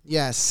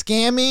 Yeah,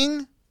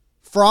 scamming,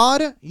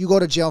 fraud, you go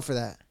to jail for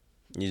that.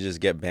 You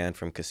just get banned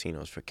from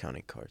casinos for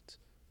counting cards.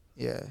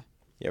 Yeah.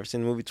 You ever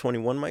seen the movie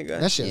 21, my guy?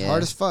 That shit's Yeah.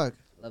 hard as fuck.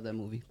 Love that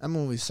movie. That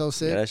movie's so Yeah,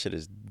 sick. that shit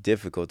is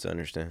difficult to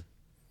understand.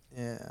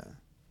 Yeah.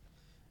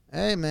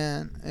 Hey,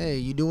 man. Hey,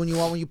 you do when you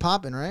want when you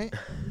popping, right?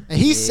 And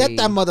he set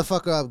that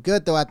motherfucker up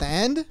good, though, at the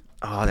end.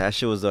 Oh, that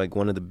shit was like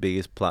one of the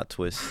biggest plot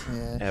twists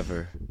Yeah.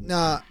 ever.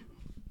 Nah.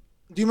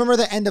 Do you remember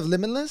the end of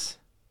Limitless?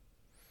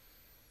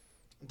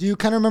 Do you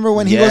kind of remember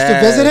when he goes to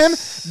visit him?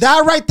 Yes.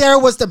 That right there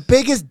was the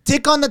biggest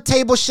dick on the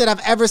table shit I've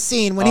ever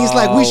seen. When he's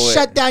like, we Oh,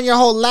 shut down your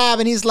whole lab.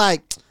 And he's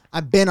like,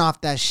 I've been off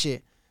that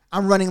shit.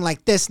 I'm running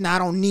like this now. I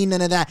don't need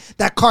none of that.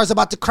 That car's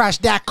about to crash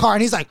that car.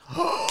 And he's like,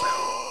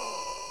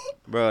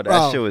 Bro, that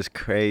Bro. shit was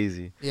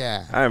crazy.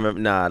 yeah. I remember.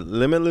 Nah,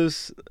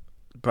 Limitless,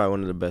 probably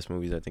one of the best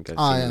movies I think I've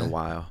Oh, seen in yeah. a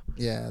while.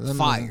 Yeah. Limitless.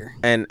 Fire.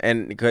 And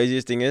the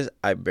craziest thing is,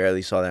 I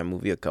barely saw that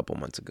movie a couple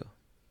months ago.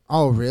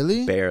 Oh,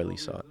 really? Barely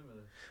saw it.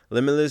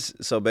 Limitless.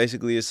 So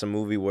basically, it's a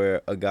movie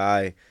where a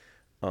guy,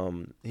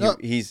 No.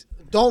 he's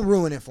Don't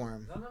ruin it for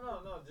him. No.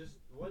 Just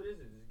what is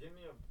it? Just give me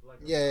a like.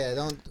 Yeah,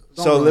 don't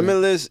so ruin it.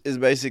 Limitless is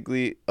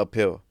basically a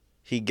pill.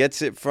 He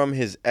gets it from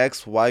his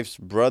ex-wife's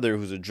brother,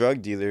 who's a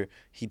drug dealer.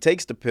 He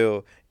takes the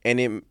pill,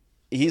 and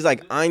he's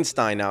like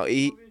Einstein now. Huh? Is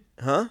it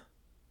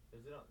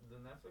the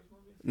Netflix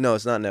movie? No,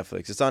 it's not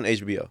Netflix. It's on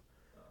HBO.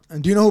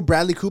 And do you know who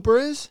Bradley Cooper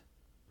is?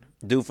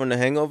 Dude from The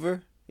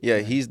Hangover. Yeah,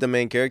 he's the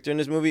main character in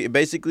this movie. It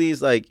basically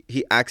is like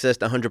he accessed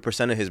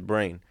 100% of his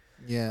brain.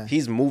 Yeah.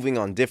 He's moving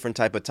on different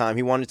type of time.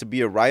 He wanted to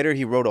be a writer.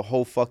 He wrote a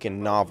whole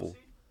fucking novel.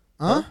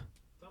 Huh?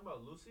 Talking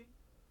about Lucy?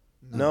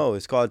 No,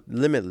 it's called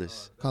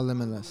Limitless. Called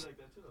Limitless.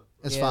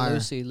 It's yeah, fire.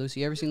 Lucy.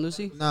 You ever seen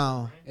Lucy?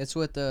 No. It's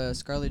with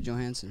Scarlett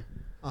Johansson.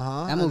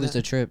 Uh-huh. That movie's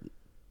a trip.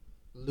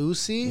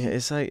 Lucy? Yeah,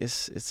 it's like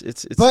it's. But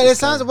it's it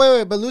sounds kinda-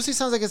 wait, but Lucy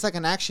sounds like it's like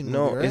an action movie,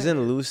 No, right?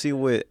 isn't Lucy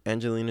with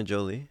Angelina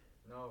Jolie?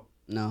 No.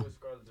 No, With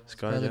Scarlett Johansson.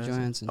 Scarlett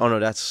Johansson. Oh no,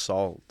 that's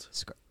Salt.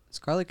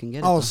 Scarlett can get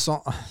it. Oh, though.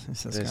 so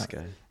this This guy.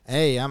 guy.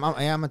 Hey, I'm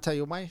gonna tell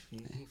your wife. You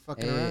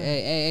fucking Hey, around.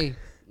 hey.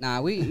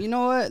 Nah, you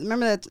know what?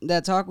 Remember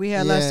that talk we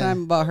had last Yeah.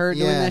 time about her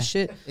doing Yeah. that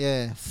shit?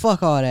 Yeah.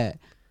 Fuck all that.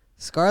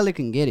 Scarlett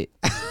can get it.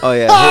 Oh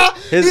yeah.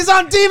 He's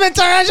on Demon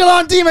Time. Angelo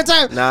on Demon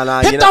Time.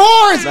 Nah. Hit you the know,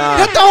 horns. nah.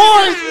 Hit the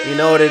horns. You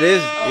know what it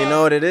is? You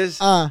know what it is?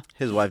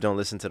 His wife don't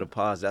listen to the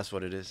pause. That's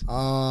what it is.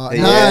 No,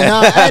 Yeah.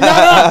 no,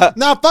 hey,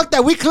 no. Fuck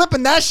that. We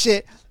clipping that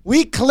shit.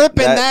 We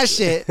clipping that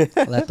shit.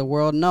 Let the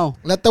world know.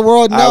 Let the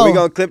world know. All right, we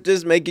gonna clip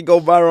this, make it go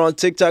viral on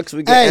TikTok so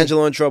we get Hey.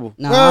 Angelo in trouble.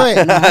 Nah, Wait.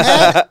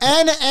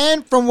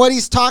 And from what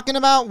he's talking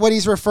about, what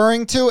he's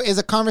referring to is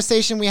a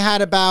conversation we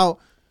had about,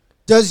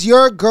 does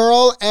your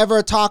girl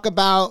ever talk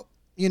about,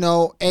 you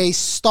know, a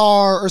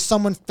star or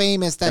someone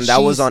famous that And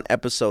that was on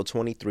episode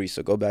 23,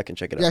 so go back and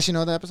check it You out. actually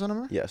know the episode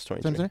number? Yes,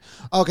 23.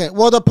 Okay.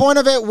 Well, the point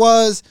of it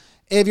was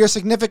if your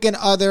significant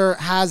other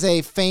has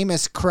a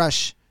famous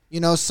crush, you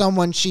know,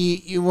 someone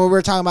we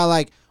were talking about,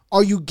 like,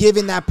 are you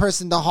giving that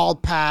person the hall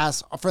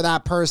pass for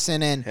that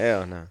person? And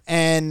Hell no.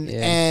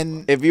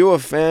 and If you a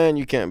fan,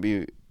 you can't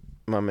be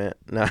my man.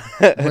 Nah.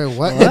 wait,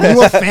 what? If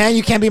you a fan,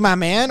 you can't be my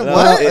man? No,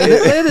 What? look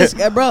at this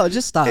guy, bro.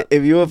 Just stop.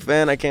 If you a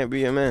fan, I can't be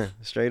your man.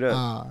 Straight up.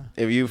 Ah.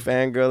 If you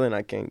fangirling,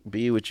 I can't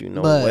be with you.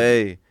 No But-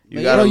 way. You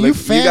but gotta Bro, look. you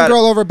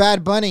fangirl over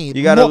Bad Bunny.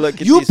 you gotta look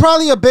at You these-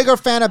 probably a bigger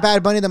fan of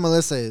Bad Bunny than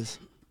Melissa is.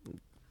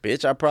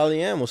 Bitch, I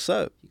probably am. What's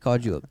up? He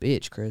called you a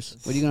bitch, Chris.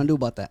 What are you gonna do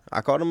about that?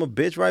 I called him a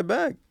bitch right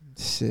back.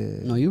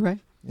 Shit. No, you right.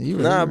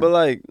 Nah, but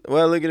like,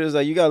 well, look at this.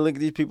 Like, you gotta look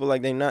at these people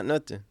like they not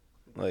nothing.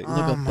 Like, Look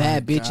Oh a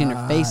bad my bitch in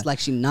her face God. like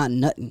she not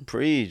nothing.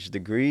 preach,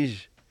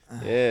 degrees.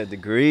 Yeah,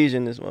 degrees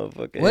in this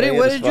motherfucker. What Yeah, did,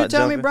 what the did you spot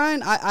tell me, jumping.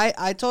 Brian?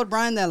 I told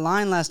Brian that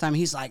line last time.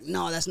 He's like,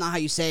 no, that's not how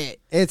you say it.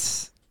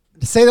 It's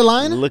say the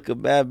line. Look a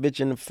bad bitch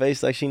in the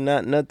face like she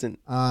not nothing.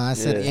 I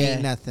said Yeah.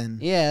 ain't nothing.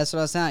 Yeah, that's what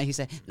I was saying. He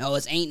said, no,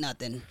 it ain't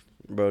nothing.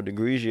 Bro,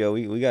 degrees, yo,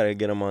 we gotta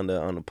get him on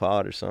the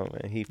pod or something,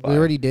 man. He We fire.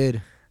 already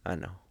did. I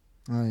know.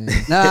 Oh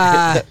yeah.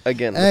 Nah.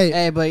 Again, Hey,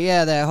 Hey, but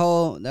yeah, that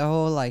whole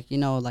like, you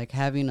know, like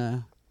having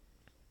a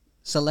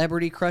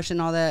celebrity crush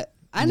and all that.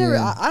 I never.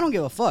 Yeah. I don't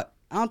give a fuck.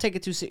 I don't take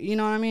it too serious. You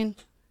know what I mean?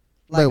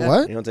 wait, Like,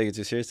 what? you don't take it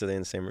too serious till they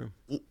in the same room.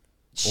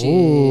 Shit.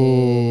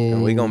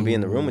 And we gonna be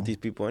in the room with these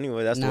people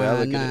anyway. That's the way I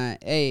look nah. at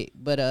it. Hey,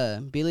 but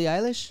Billie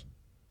Eilish,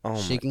 Oh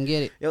she my. can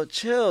get it. Yo,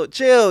 chill.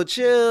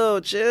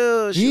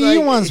 He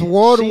wants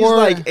World she's War-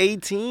 like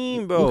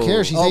 18, bro. Who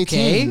cares? She's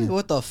Okay, 18.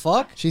 what the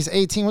fuck? She's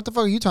 18. What the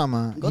fuck are you talking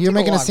about? Go You're take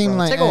making a it walk, seem bro.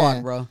 like Take a walk,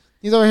 eh. bro.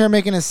 He's over here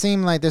making it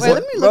seem like this. Wait,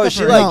 let me look Bro, up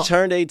she her. like No.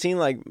 turned 18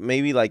 like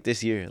maybe like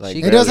this year. Like She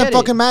It can doesn't get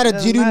fucking matter.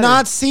 Doesn't Did you matter.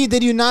 not see?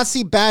 Did you not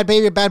see Bad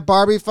Baby, Bad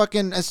Barbie,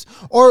 fucking?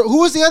 Or who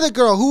was the other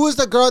girl? Who was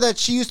the girl that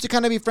she used to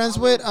kind of be friends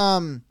with?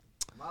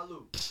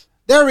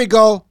 There we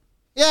go.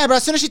 Yeah, but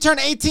as soon as she turned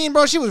 18,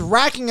 bro, she was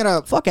racking it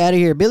up. Fuck out of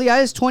here. Billie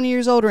Eilish 20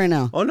 years old right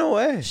now. Oh no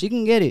way. She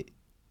can get it.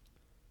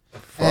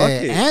 Fuck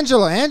Hey, it.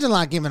 Angela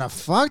not giving a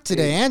fuck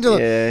today. Angela,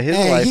 Yeah, his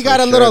hey, wife he got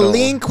for a little sure don't.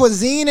 lean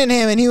cuisine in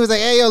him, and he was like,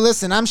 "Hey, yo,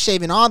 listen, I'm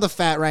shaving all the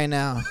fat right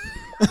now."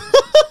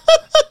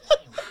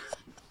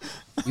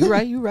 You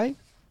right. You right.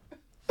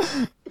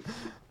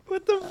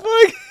 What the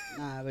fuck?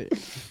 Nah, but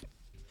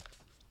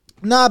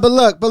Nah, but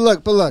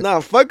look. Nah,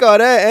 fuck all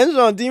that.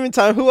 Angelo on Demon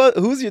Time.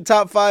 Who's your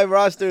top 5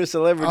 roster of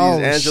celebrities, Oh,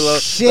 Angelo?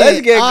 shit.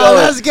 Let's get Oh, going.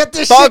 let's get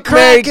this Fuck, shit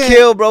Mary, cracking.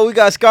 kill, bro. We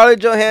got Scarlett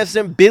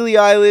Johansson, Billie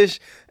Eilish,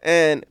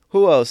 and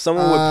who else?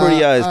 Someone with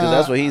pretty eyes, because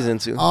that's what he's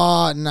into.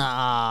 Oh,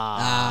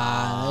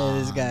 nah.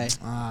 this guy.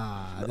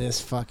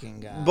 This fucking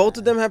guy. Both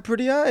of them have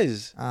pretty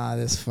eyes.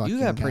 This fucking You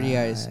got pretty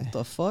guy. eyes. What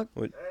the fuck?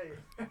 What?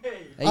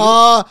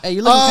 Hey,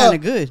 you looking kind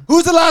of good.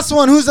 Who's the last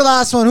one? Who's the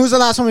last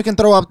one we can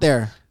throw up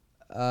there?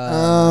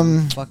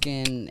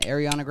 Fucking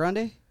Ariana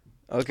Grande.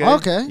 Okay.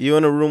 Okay. You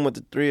in a room with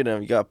the 3 of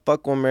them. You got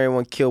fuck one, marry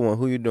one, kill one.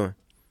 Who you doing?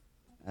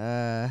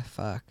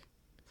 Fuck.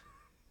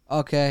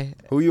 Okay.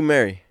 Who you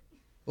marry?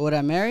 Who would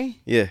I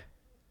marry? Yeah.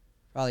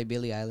 Probably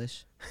Billie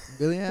Eilish.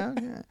 Billy, yeah.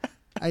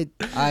 I'd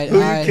Who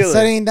you I'd, killing?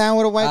 Setting down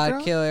with a white I'd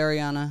girl. kill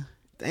Ariana.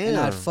 And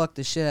Damn. I'd fuck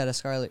the shit out of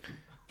Scarlett.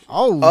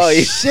 Oh,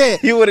 you-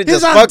 shit! You would have He's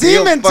just on fucked her, you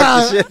demon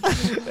fucked time. the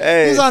shit.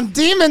 Hey. He's on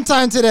demon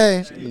time today.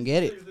 You can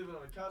get it.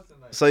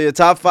 So your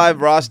top 5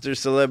 roster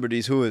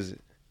celebrities, who is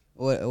it?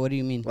 What do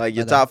you mean? Like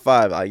your by that? top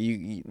 5. Like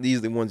you these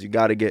are the ones you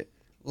gotta get.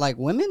 Like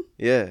women?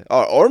 Yeah.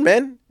 Or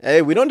men.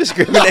 Hey, we don't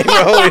discriminate,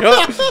 bro. We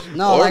don't.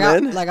 No, or like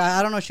men.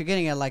 I don't know what you're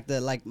getting at.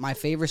 Like my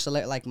favorite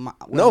select. Like my,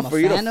 what No, I'm a for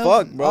you to fan of?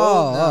 fuck, bro.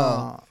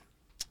 Oh,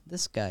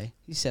 this guy.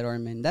 He said or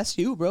men. That's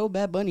you, bro.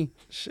 Bad Bunny.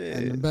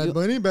 Shit. Bad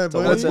Bunny, Bad So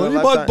Bunny. what's in a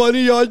lifetime?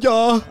 Bunny,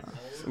 yeah.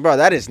 Bro,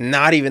 that is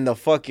not even the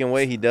fucking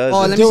way he does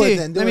Oh, it. let Do me it see.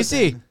 then, do Let me it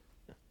see. then.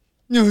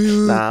 Nah.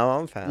 Nah,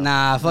 I'm fine.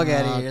 Nah, fuck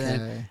out of here. Okay.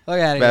 Then. Fuck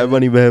out of Bad here.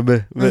 Bunny,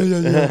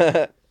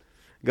 bad.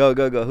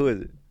 Go. Who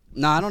is it?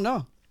 Nah, I don't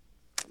know.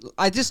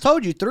 I just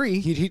told you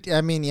 3.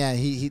 I mean, yeah,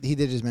 he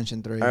did just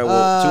mention 3. All right,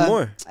 well, 2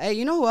 more. Hey,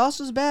 you know who else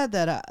was bad?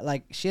 That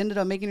like she ended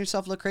up making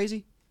herself look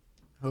crazy.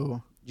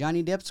 Who?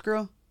 Johnny Depp's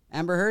girl,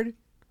 Amber Heard.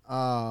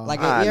 Oh, Like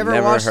I you ever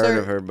never watched heard her?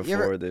 of her You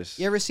before ever, this.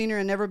 You ever seen her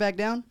and Never Back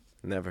Down?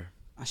 Never.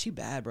 Oh, she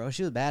bad, bro.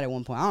 She was bad at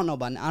one point. I don't know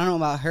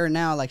about her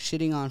now, like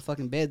shitting on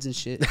fucking beds and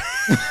shit.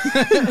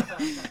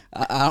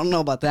 I don't know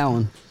about that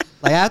one.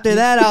 Like after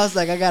that, I was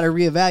like, I gotta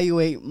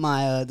reevaluate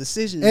my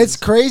decisions. it's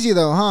crazy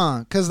though, huh?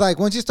 Because like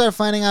once you start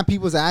finding out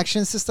people's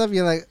actions and stuff,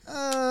 you're like,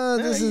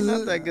 this He's is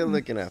not that good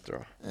looking after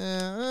all.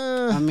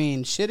 I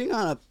mean, shitting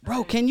on a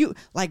bro. Can you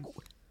like?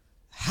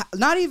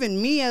 Not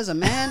even me as a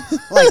man.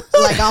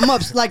 Like I'm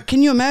up. Like,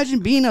 can you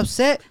imagine being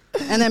upset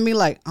and then be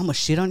like, I'm gonna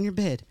shit on your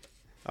bed?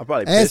 I'll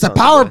probably. Hey, it's piss a on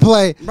power the bed.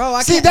 play. Bro,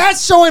 I See, can't-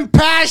 that's showing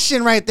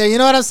passion right there. You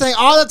know what I'm saying?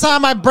 All the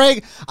time I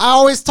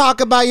always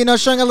talk about,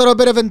 showing a little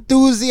bit of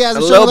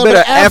enthusiasm, A showing little bit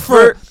of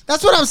effort.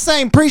 That's what I'm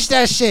saying. Preach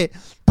that shit.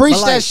 Preach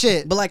But that like,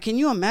 shit. But like, can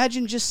you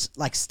imagine just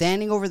like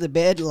standing over the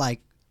bed, like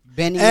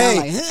bending Hey,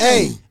 down, like,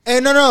 hey,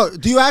 no.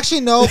 Do you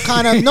actually know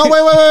kind of? No,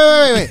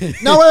 wait.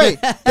 No, wait.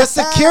 The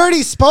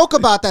security spoke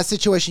about that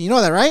situation. You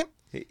know that, right?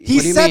 He What do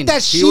you said mean?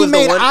 that He she was the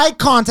made one- eye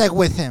contact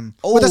with him,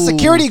 with a Oh.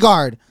 security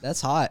guard.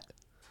 That's hot.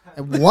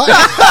 What?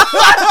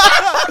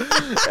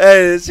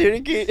 Hey, the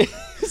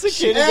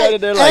security guard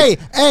in there like.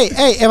 hey,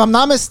 if I'm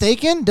not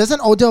mistaken,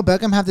 doesn't Odell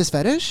Beckham have this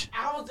fetish?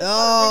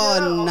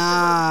 Oh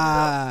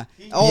nah.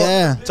 Oh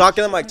Yeah. Talk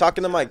in the mic. Talk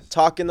in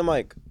the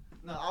mic.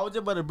 No, I was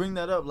just about to bring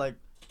that up. Like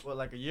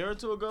a year or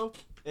two ago,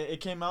 it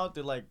came out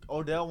that like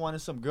Odell wanted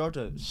some girl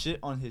to shit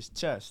on his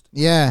chest.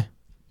 Yeah.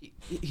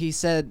 He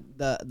said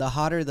the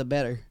hotter the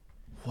better.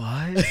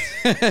 What?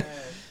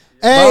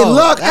 Hey, Bro,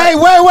 look. that- Hey,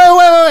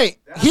 wait.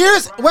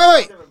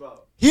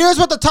 Here's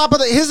what the top of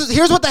the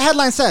here's what the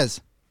headline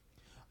says.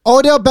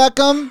 Odell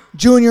Beckham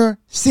Jr.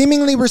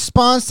 seemingly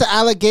responds to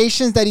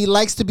allegations that he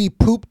likes to be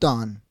pooped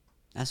on.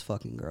 That's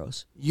fucking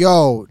gross.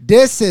 Yo,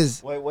 this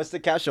is Wait, what's the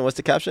caption? What's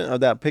the caption of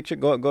that picture?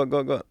 Go up.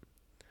 Bro,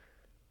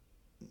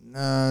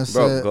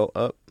 go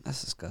up.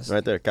 That's disgusting.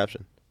 Right there,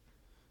 caption.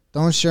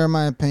 Don't share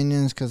my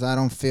opinions because I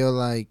don't feel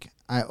like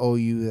I owe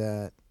you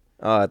that.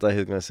 Oh, I thought he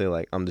was gonna say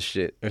like I'm the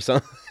shit or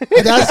something.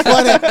 That's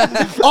funny.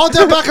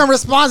 Odell Beckham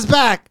responds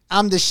back,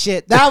 "I'm the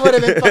shit." That would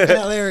have been fucking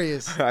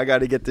hilarious. I got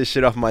to get this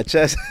shit off my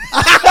chest.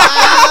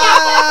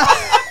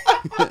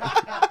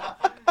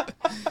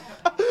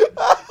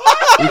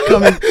 You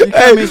coming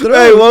Hey, through.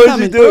 hey, what would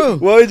coming you do? through.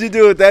 What would you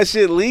do if that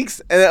shit leaks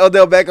and then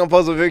Odell Beckham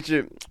posts a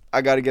picture?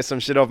 I got to get some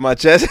shit off my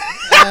chest.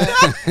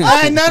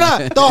 Hey, no.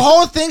 The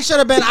whole thing should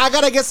have been, "I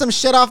gotta get some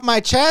shit off my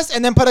chest,"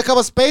 and then put a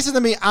couple spaces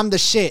in me. "I'm the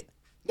shit."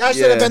 That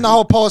should have been the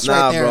whole post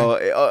nah, right there.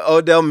 bro.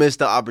 Odell missed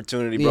the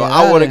opportunity, bro. Yeah,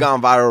 I would have that-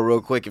 gone viral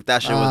real quick if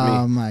that shit was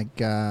Oh me. my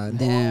god.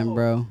 Damn,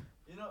 bro.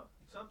 You know,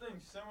 something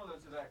similar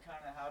to that kind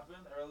of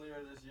happened earlier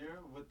this year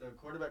with the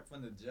quarterback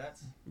from the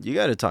Jets. You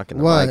got to talk in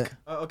the What? mic.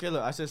 Okay,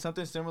 look, I said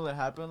something similar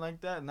happened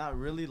like that. Not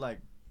really like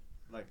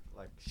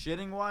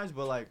shitting wise,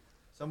 but like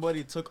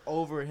somebody took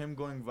over him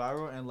going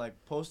viral and like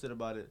posted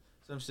about it,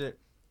 some shit.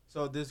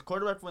 So this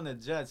quarterback from the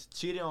Jets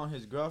cheated on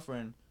his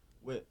girlfriend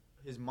with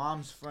his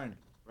mom's friend,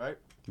 right?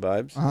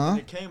 Vibes. Uh-huh. And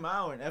it came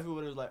out and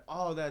everybody was like,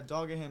 "Oh, that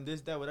dogging him,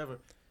 this, that, whatever."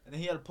 And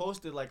then he had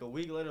posted like a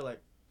week later, like,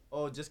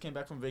 "Oh, just came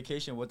back from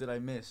vacation. What did I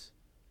miss?"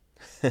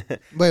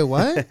 Wait,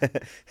 what?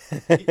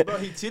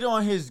 He cheated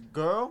on his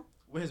girl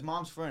with his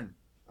mom's friend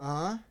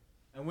Uh-huh.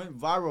 and went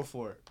viral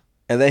for it.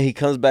 And then he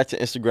comes back to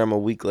Instagram a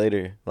week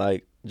later,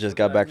 like, just What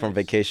got did I back from miss?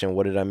 vacation.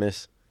 What did I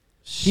miss?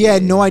 He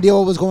had no idea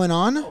what was going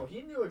on. Oh,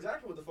 he knew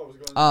exactly what the fuck was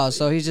going on. Oh,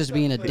 so he's just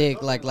being a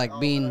dick, like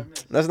being.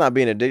 That's not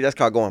being a dick. That's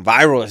called going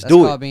viral. Let's That's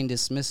do called it. being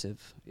dismissive.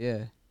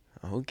 Yeah.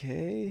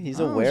 Okay. He's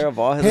Oh, aware of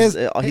all his.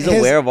 He's his-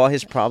 aware of all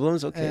his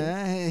problems.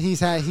 Okay. He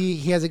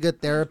has a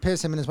good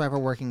therapist. Him and his wife are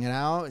working it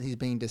out. He's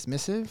being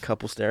dismissive.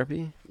 Couples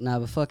therapy. Nah,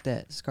 but fuck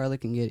that.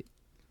 Scarlett can get it.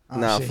 Oh,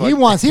 Nah, shit. fuck He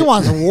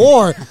wants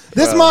war.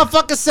 This Bro.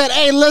 motherfucker said,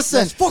 "Hey,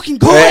 listen, fucking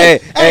Hey,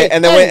 hey,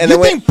 and then you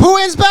when- think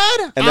Putin's bad?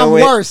 And I'm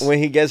then worse." when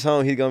he gets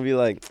home, he's gonna be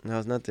like, "No,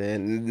 it's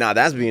nothing." Nah,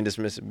 that's being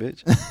dismissive,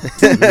 bitch.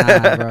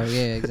 Nah, bro.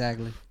 Yeah,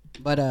 exactly.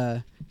 But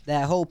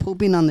that whole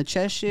pooping on the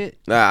chest shit.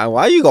 Nah,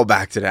 why you go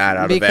back to that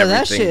out Because of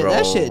that everything, shit, bro?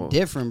 that shit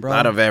different, bro.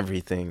 Out of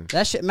everything.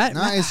 That shit, No,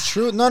 it's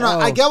true. No, Bro.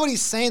 I get what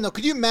he's saying though.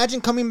 Could you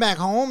imagine coming back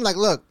home? Like,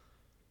 look,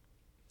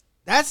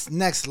 that's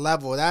next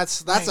level.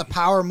 That's a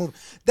power move.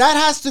 That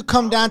has to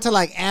come down to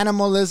like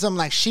animalism.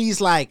 Like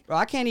she's like, Bro,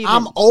 I can't even.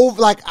 I'm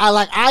over.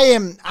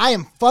 I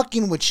am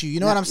fucking with you. You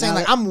know what I'm saying? now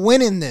Like that- I'm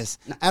winning this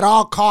at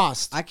all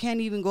costs. I can't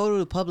even go to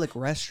the public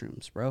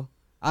restrooms, bro.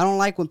 I don't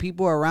like when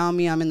people are around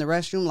me. I'm in the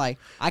restroom. Like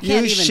I You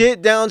can't even.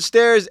 shit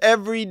downstairs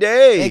every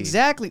day.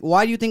 Exactly.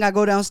 Why do you think I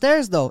go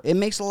downstairs though? It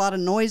makes a lot of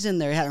noise in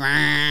there.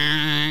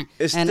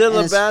 It's still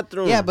a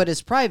bathroom. Yeah, but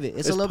it's private.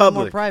 It's a It's little bit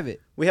more public.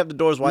 private. We have the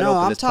doors wide No,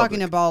 open. I'm It's talking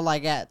public. about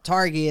like at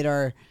Target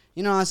or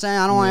you know what I'm saying.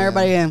 I don't want Yeah.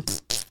 everybody in.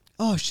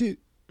 Oh shit!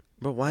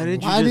 But why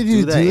did you Why just did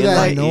you do that, do in that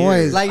my ear?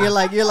 noise? Like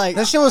you're like.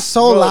 That shit was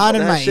so Bro, loud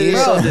in that my shit ear.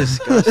 is so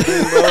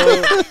disgusting,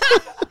 bro.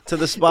 To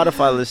the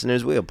Spotify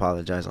listeners, we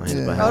apologize on his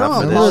Yeah. I behalf don't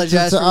for this.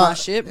 apologize for my Uh,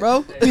 shit,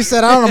 bro. He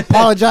said, "I don't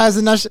apologize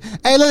enough."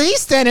 Hey, look, he's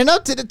standing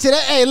up to the.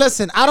 Hey,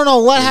 listen, I don't know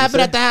what happened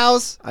say? at the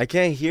house. I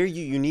can't hear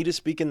you. You need to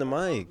speak in the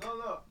mic.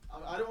 No.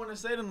 I didn't want to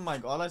say it in the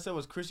mic. All I said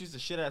was Chris used to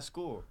shit at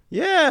school.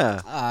 Yeah,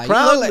 You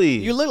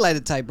proudly. look like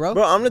the type, bro.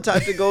 Bro, I'm the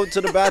type to go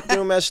to the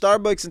bathroom at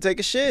Starbucks and take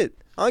a shit.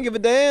 I don't give a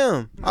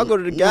damn. I'll go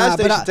to the gas Nah,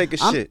 but station and take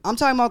a I'm, shit. I'm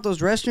talking about those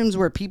restrooms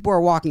where people are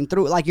walking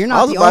through. Like you're I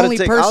not was the about to only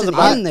take- I was person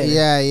about- in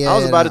there. Yeah. I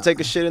was about no. to take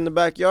a shit in the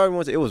backyard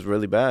once. It was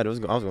really bad. I was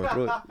going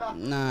through it.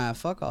 Nah,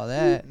 fuck all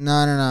that.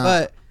 No.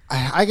 But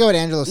I get what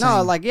Angelo's saying.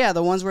 no, like yeah,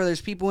 the ones where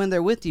there's people in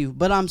there with you.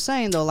 But I'm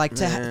saying though, like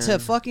to Man.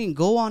 fucking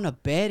go on a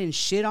bed and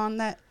shit on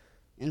that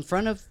in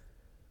front of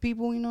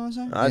people. You know what I'm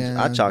saying? I Yeah,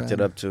 I that's chalked bad.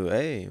 it up to,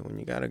 hey, when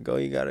you gotta go,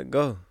 you gotta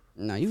go.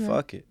 No, you right.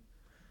 Fuck it.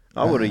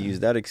 I would have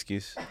used that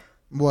excuse.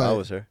 What? I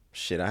was her.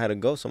 Shit, I had to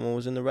go. Someone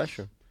was in the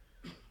restroom.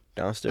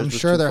 Downstairs I'm was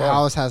sure too their far.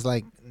 house has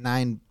like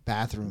 9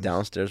 bathrooms.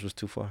 Downstairs was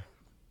too far.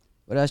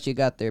 What else you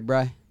got there,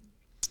 Bri?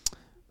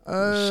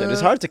 Shit,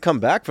 it's hard to come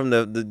back from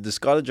the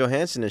Scarlett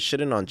Johansson and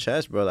shitting on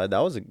chest, bro. Like, that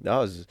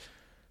was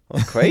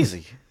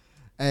crazy.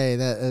 Hey,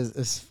 that is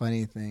a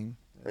funny thing.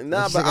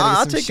 Nah, just but gotta get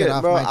I'll some take shit it,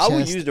 off bro. my I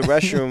would chest. use the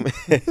restroom.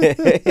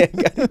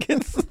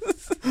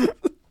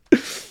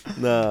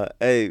 Nah,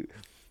 hey,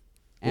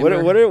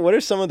 Amber? what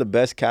are some of the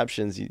best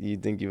captions you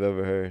think you've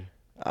ever heard?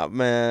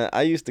 Man,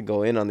 I used to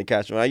go in on the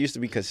caption. I used to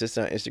be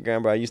consistent on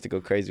Instagram, bro. I used to go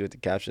crazy with the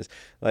captions.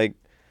 Like,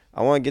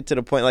 I want to get to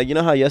the point. Like, you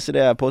know how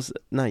yesterday I posted,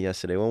 not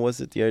yesterday, when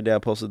was it? The other day I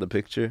posted the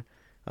picture.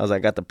 I was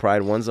like, got the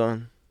Pride ones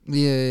on.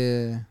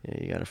 Yeah.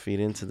 Yeah, you gotta feed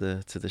into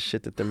the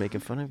shit that they're making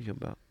fun of you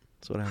about.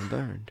 That's what I've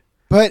learned.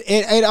 But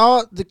it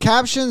all the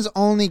captions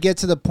only get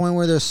to the point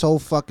where they're so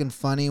fucking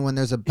funny when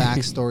there's a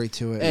backstory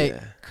to it. Hey,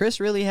 Yeah. Chris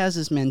really has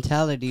this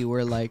mentality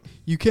where like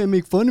you can't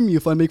make fun of me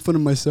if I make fun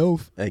of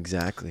myself.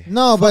 Exactly.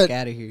 No, Fuck but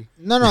out of here.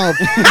 no.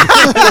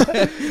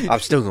 I'm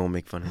still gonna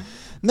make fun of you.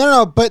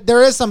 No, but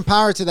there is some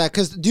power to that.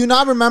 Because do you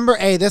not remember,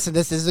 hey, this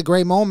is a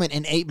great moment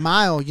in 8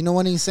 Mile. You know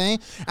what he's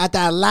saying? At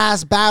that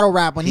last battle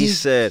rap when He he's...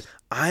 said,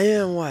 I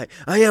am white.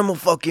 I am a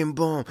fucking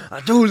bum. I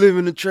do live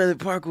in a trailer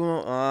park with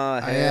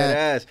head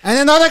ass. And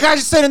then the other guy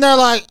just sitting there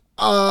like,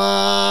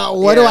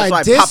 what do that's I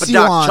why diss Papa you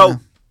Doc on?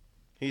 choked.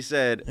 He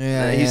said,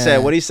 Yeah, he yeah. said,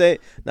 what'd he say?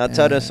 Now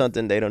tell Yeah. them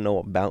something they don't know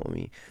about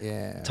me.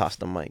 Yeah. Toss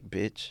the mic,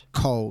 bitch.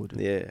 Cold.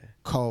 Yeah.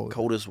 Cold.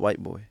 Coldest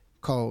white boy.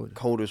 Cold.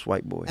 Coldest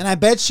white boy. And I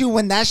bet you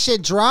when that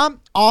shit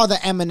dropped, all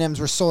the M&Ms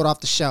were sold off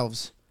the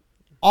shelves.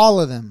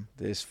 All of them.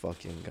 This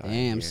fucking guy.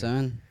 Damn, here.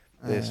 son.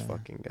 This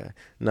fucking guy.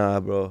 Nah,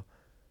 bro.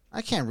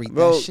 I can't read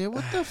Bro. that shit.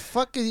 What the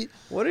fuck is...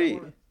 What are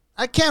you?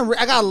 I can't...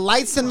 I got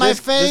lights in my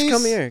face. Just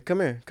come here. Come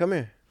here. Come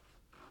here.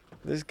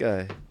 This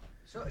guy.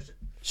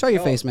 Show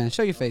your face, man.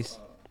 Show your face.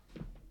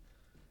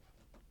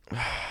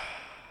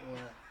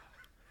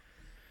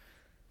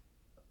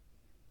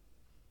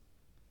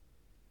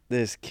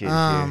 This kid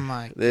Oh here.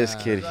 my This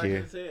God. kid I here.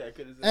 couldn't say it. I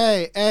couldn't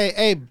say it.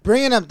 Hey,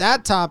 bringing up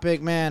that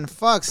topic, man.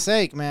 Fuck's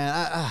sake,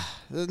 man.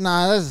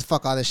 Nah, let's just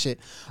fuck all this shit.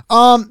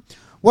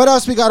 What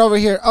else we got over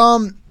here?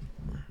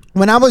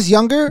 When I was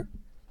younger,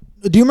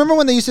 do you remember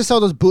when they used to sell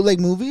those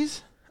bootleg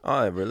movies?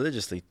 Oh,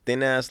 religiously.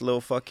 Thin ass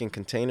little fucking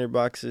container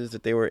boxes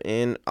that they were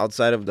in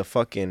outside of the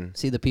fucking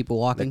See the people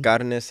the walking.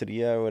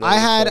 carniceria or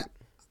whatever.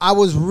 I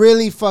was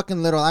really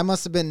fucking little. I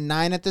must have been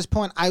 9 at this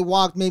point. I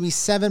walked maybe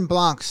 7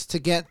 blocks to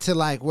get to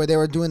like where they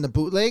were doing the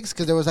bootlegs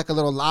because there was like a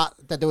little lot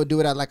that they would do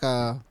it at like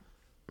a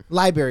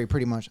library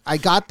pretty much. I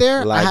got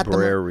there.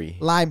 Library.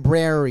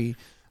 Library.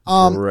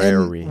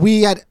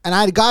 Library. And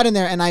I got in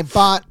there and I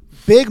bought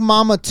Big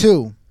Mama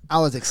 2. I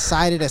was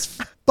excited as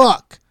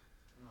fuck.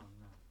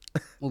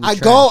 Movie I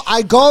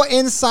trash. go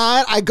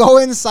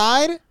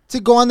inside to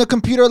go on the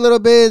computer a little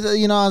bit.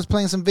 You know, I was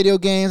playing some video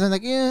games. I'm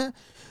like, yeah.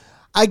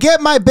 I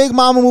get my Big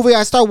Mama movie.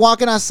 I start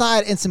walking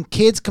outside, and some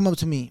kids come up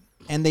to me,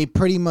 and they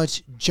pretty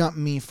much jump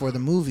me for the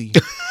movie.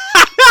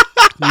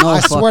 No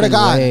I swear to fucking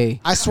God. way.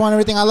 I swear on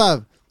everything I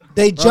love.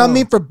 They jump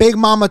me for Big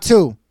Mama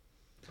 2.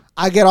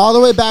 I get all the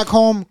way back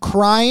home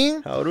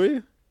crying, How old were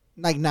you?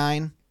 like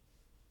 9.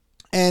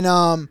 And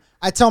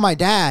I tell my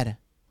dad.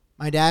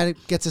 My dad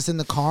gets us in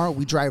the car.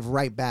 We drive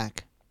right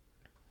back.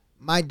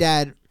 My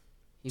dad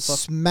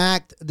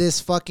smacked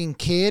this fucking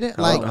kid.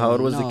 How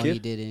old was the no, kid? he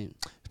didn't.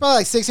 Probably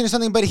like 16 or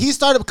something, but he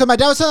started because my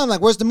dad was telling him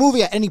like, "Where's the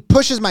movie at?" And he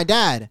pushes my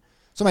dad,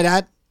 so my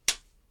dad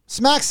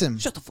smacks him.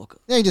 Shut the fuck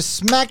up. Yeah, he just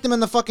smacked him in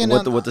the fucking.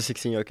 What the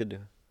 16-year-old kid do?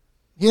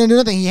 He didn't do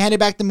nothing. He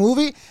handed back the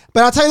movie.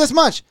 But I'll tell you this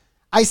much: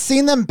 I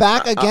seen them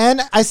back again.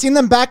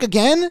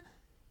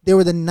 They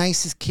were the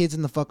nicest kids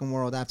in the fucking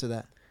world after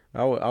that.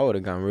 I would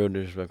have gone real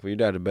disrespectful. Your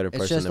dad's a better It's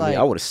person just than me. like-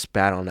 I would have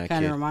spat on that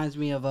Kind of kid. reminds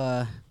me of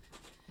What?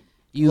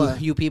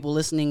 you people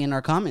listening in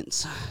our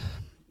comments.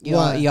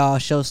 What? Y'all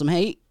show some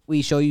hate.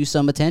 We show you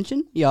some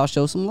attention. Y'all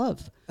show some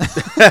love.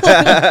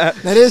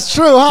 That is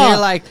true, huh? They're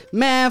like,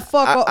 man,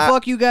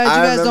 fuck you guys. You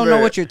I guys don't know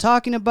remember- what you're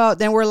talking about.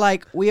 Then we're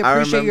like, we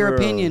appreciate your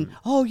remember, opinion.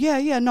 Oh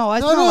yeah, no,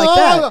 it's no, not like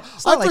that.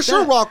 It's not I like for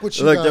sure that. rock with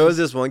you. Look, guys. there was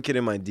this one kid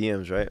in my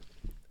DMs, right?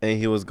 And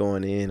he was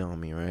going in on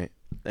me, right?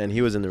 And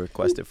he was in the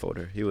requested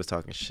folder. He was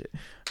talking shit.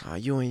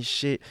 You ain't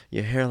shit.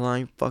 Your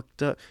hairline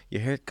fucked up.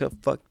 Your haircut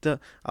fucked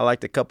up. I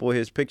liked a couple of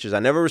his pictures. I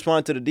never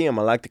responded to the DM.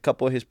 I liked a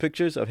couple of his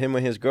pictures of him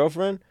and his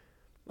girlfriend.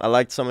 I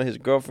liked some of his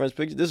girlfriend's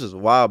pictures. This was a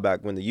while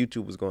back when the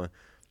YouTube was going.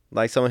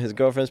 Like some of his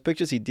girlfriend's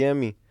pictures. He DM'd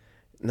me.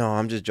 No,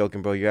 I'm just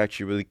joking, bro. You're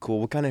actually really cool.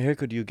 What kind of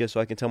haircut do you get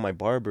so I can tell my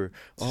barber?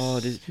 Oh,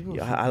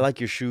 I like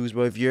your shoes,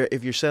 bro. If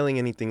you're selling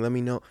anything, let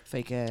me know.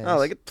 Fake ass. Oh,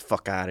 like get the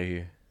fuck out of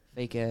here.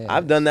 Fake ass.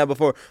 I've done that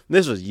before.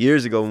 This was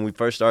years ago when we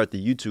first started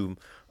the YouTube.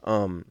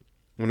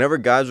 Whenever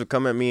guys would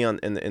come at me in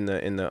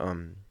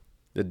the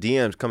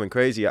DMs coming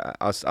crazy,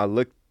 I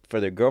look for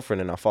their girlfriend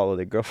and I follow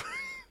their girlfriend.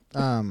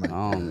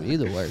 You're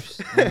the worst.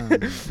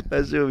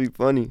 That shit would be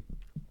funny.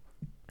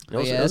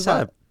 But yeah, that's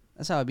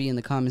how it be in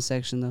the comment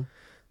section though.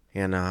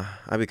 And I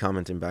be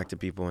commenting back to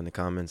people in the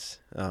comments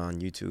on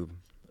YouTube.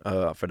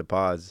 for the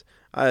pods.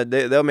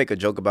 They'll make a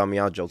joke about me.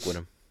 I'll joke with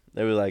them.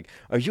 They were like,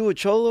 "Are you a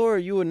cholo or are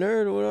you a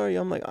nerd or what are you?"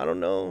 I'm like, "I don't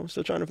know. I'm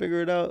still trying to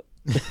figure it out."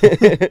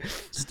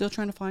 Still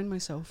trying to find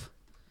myself.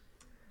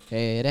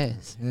 Hey, it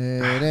is.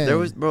 There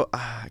was, bro,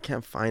 I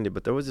can't find it,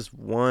 but there was this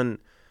one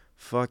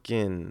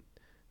fucking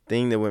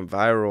thing that went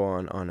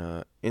viral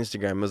on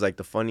Instagram. It was like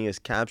the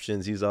funniest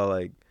captions. He's all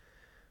like,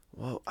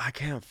 "Well, I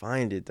can't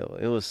find it though."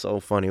 It was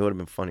so funny. It would have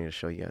been funny to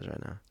show you guys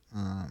right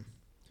now.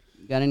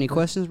 Got any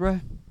questions,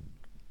 bro?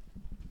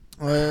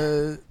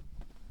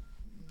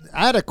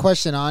 I had a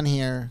question on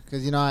here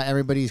because you know how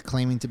everybody's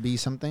claiming to be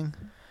something.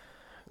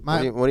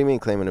 What do you mean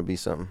claiming to be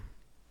something?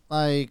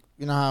 Like,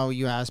 you know how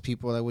you ask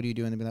people like, "What do you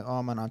do?" and they be like, "Oh,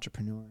 I'm an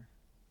entrepreneur."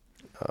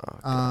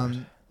 Oh,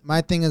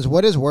 My thing is,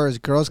 what is worse,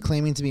 girls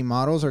claiming to be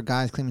models or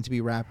guys claiming to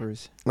be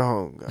rappers?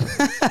 oh God.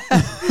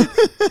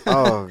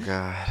 Oh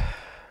God.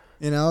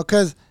 You know,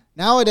 because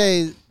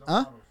nowadays,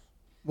 huh?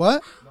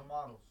 What? The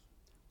models.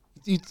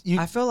 You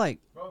I feel like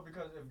Bro,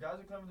 because if guys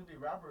are claiming to be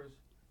rappers,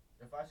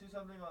 if I see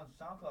something on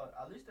SoundCloud,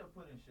 at least they're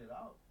putting shit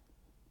out.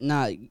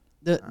 nah.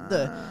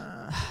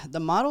 The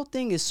model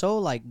thing is so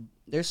like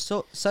there's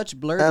such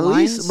blurred At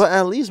lines.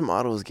 least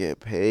models get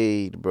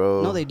paid,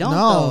 bro. No, they don't.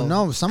 no,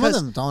 though. no. Some of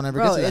 'Cause, them don't ever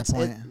bro, get to that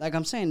point. like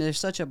I'm saying, there's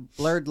such a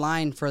blurred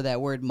line for that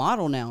word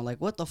model now.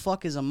 Like, what the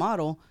fuck is a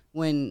model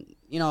when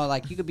you know,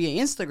 like you could be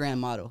an Instagram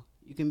model,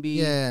 you can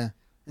be Yeah. And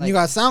like- you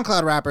got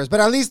SoundCloud rappers, but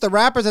at least the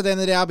rappers at the end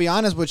of the day, I'll be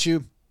honest with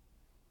you,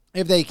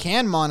 if they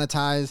can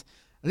monetize,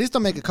 at least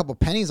they'll make a couple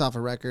pennies off a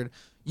record.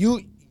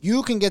 You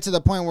can get to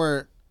the point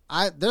where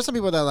there's some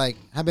people that like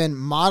have been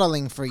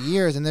modeling for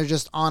years and they're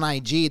just on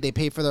IG. They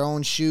pay for their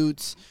own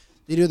shoots,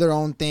 they do their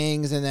own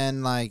things, and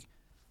then like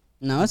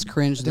No, it's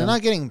cringe. they're though.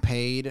 not getting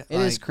paid. It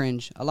is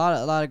cringe. A lot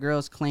of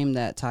girls claim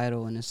that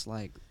title, and it's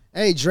like,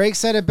 Hey, Drake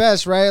said it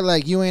best, right?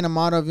 Like, you ain't a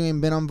model if you ain't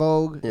been on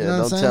Vogue. Yeah, you know what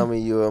I'm don't saying? tell me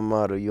you a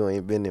model. You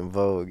ain't been in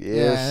Vogue.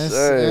 Yes, it's-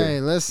 sir.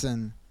 Hey,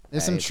 listen.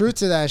 There's some Hey. truth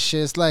to that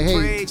shit. It's like,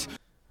 hey,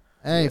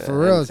 Yeah, for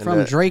real. and from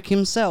that- Drake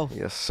himself.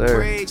 Yes,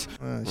 sir.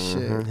 Oh,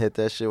 shit. Hit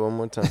that shit one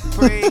more time.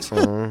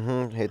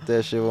 Hit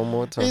that shit one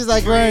more time. He's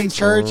like, we're in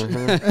church.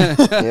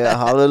 Yeah,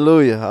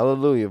 hallelujah,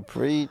 hallelujah.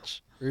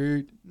 Preach.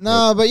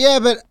 No, but yeah,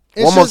 but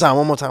it's One more just- time,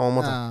 one more time, one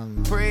more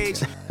time.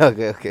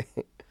 Okay.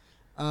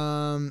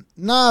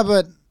 No,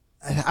 but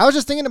I was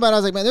just thinking about it. I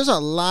was like, man, there's a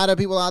lot of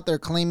people out there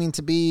claiming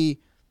to be,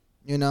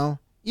 you know,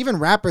 even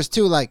rappers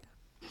too. Like,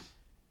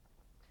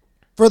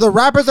 for the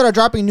rappers that are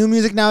dropping new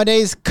music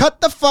nowadays,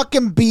 cut the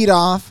fucking beat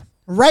off.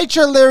 Write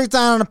your lyrics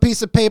down on a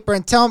piece of paper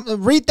and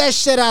read that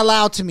shit out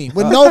loud to me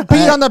with no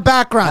beat on the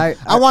background.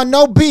 I want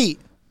no beat.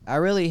 I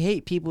really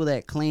hate people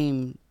that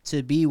claim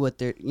to be what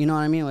they're, you know what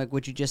I mean? Like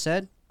what you just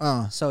said.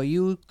 So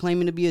you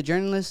claiming to be a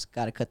journalist,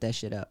 gotta cut that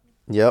shit out.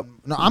 Yep.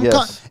 No, I'm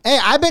Yes. hey,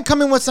 I've been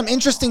coming with some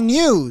interesting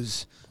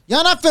news.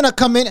 Y'all not finna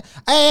come in.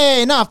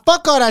 Hey, nah,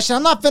 fuck all that shit.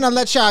 I'm not finna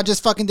let y'all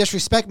just fucking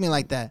disrespect me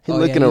like that. He's Oh,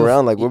 yeah, looking you-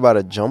 around like we're about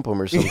to jump him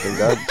or something.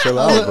 God, chill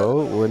out,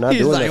 bro. We're not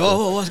He's doing like, that.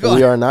 whoa, what's going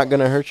We on? are not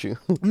gonna hurt you.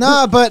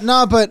 No,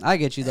 but I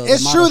get you though.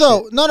 it's the true model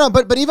though. shit. No,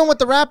 but even with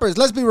the rappers,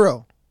 let's be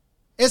real.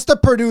 It's the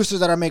producers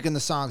that are making the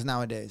songs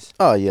nowadays.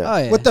 Oh yeah. Oh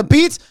yeah. With the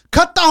beats,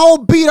 cut the whole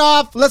beat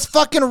off. Let's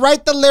fucking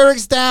write the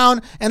lyrics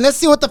down and let's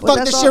see what the But fuck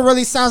that's this shit all-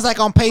 really sounds like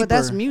on paper. But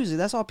that's music.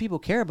 That's all people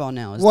care about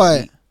now. Is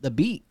What? The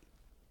beat.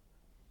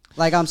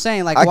 Like I'm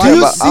saying, like I why care you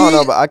about. I don't see-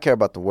 know, but I care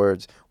about the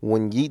words.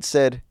 When Yeet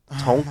said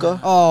Tonka,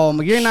 Oh,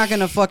 you're not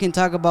gonna fucking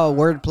talk about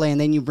wordplay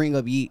and then you bring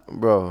up Yeet.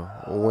 bro.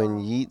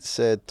 When Yeet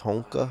said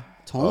Tonka,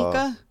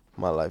 Tonka?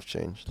 my life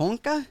changed.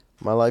 Tonka?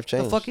 My life The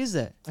changed. fuck is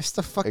that? It's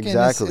the fucking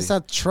Exactly. it's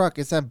that truck.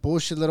 It's that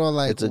bullshit little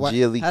like It's a what-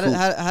 GLE How, coupe.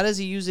 how does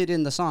he use it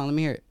in the song? Let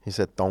me hear it. He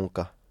said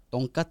Tonka.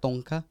 Tonka,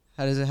 tonka.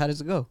 How does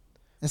it go?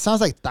 It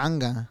sounds like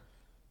tanga.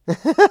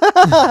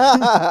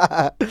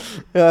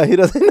 Yeah, he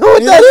doesn't know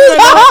what He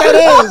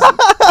that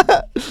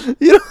doesn't is.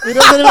 You know- He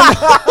doesn't even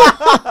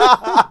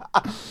know.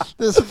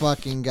 This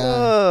fucking guy.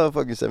 Oh,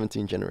 fucking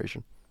 17th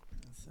generation.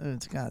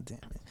 It's goddamn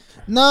it.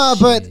 Nah,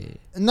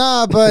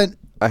 but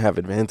I have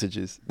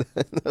advantages.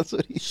 That's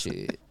what he said.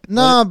 Shit.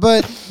 nah,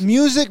 but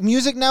music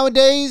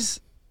nowadays.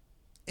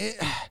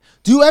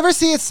 Do you ever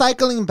see it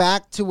cycling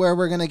back to where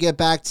we're gonna get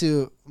back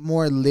to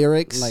more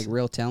lyrics? Like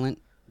real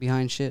talent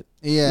behind shit.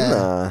 yeah.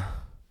 Nah.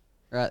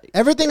 Right.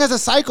 Everything has a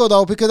cycle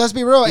though, because let's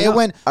be real, You it know,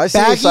 went I see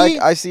baggy.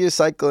 I see it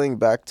cycling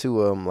back to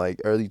like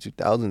early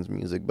 2000s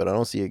music, but I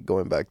don't see it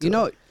going back to You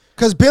know,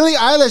 Because Billie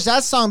Eilish,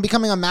 that song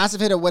becoming a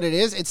massive hit of what it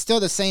is, it's still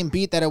the same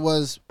beat that it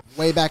was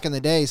way back in the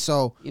day.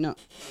 So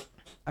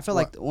I feel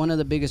like one of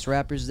the biggest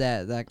rappers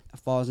that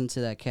falls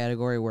into that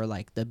category where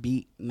like the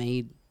beat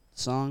made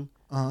song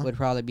would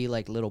probably be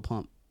like Lil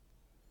Pump.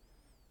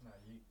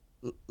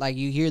 Like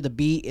you hear the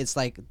beat, it's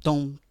like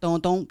don't,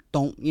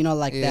 you know,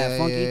 like Yeah, that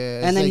funky. yeah.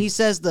 It's And then like- he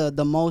says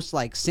the most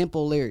like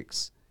simple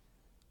lyrics.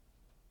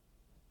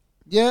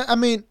 yeah, I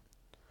mean,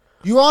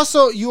 you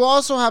also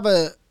have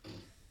a.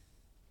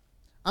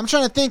 I'm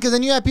trying to think, because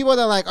then you have people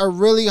that like are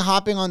really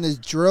hopping on this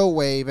drill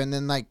wave, and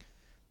then like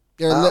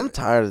they're I'm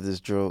tired of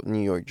this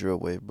New York drill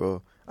wave,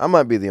 bro. I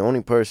might be the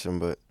only person,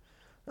 but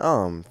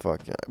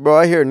Fuck yeah. Bro,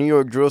 I hear a New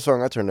York drill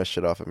song, I turn that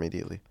shit off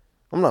immediately.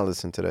 I'm not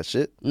listening to that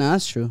shit. No,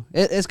 that's true.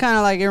 It's kind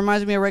of like it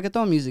reminds me of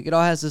reggaeton music. It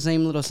all has the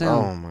same little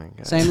sound. Oh my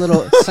god. Same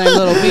little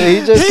Yeah, beat.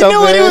 he just He come knew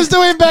what he in. was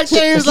doing back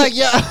there. He was like,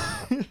 yeah.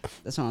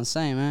 That's what I'm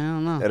saying, man. I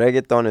don't know.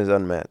 Reggaeton is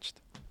unmatched.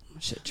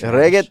 Shit, trash.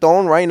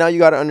 Reggaeton right now, you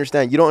gotta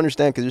understand. You don't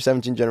understand because you're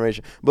 17th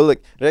generation. But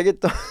look,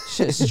 reggaeton.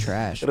 Shit's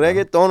trash. Bro.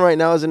 Reggaeton right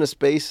now is in a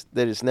space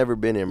that it's never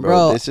been in,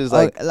 bro. This is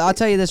like I'll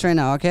tell you this right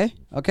now, okay?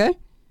 Okay?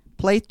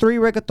 Play 3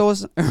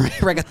 reggaetons.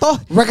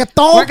 reggaeton.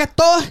 Reggaeton.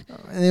 Reggaeton.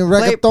 And then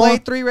reggaeton. Play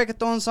 3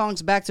 reggaeton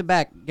songs back to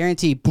back.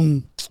 Guaranteed.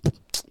 Boom.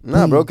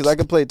 nah, bro, because I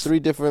could play 3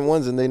 different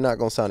ones and they're not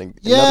gonna sound.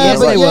 Yeah, Yes,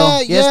 but they yeah, will.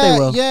 Yes, yeah, they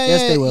will. Yeah,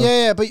 Yes, yeah, they will.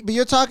 Yeah, but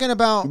you're talking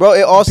about Bro,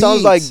 it all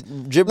sounds like beats.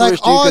 gibberish Like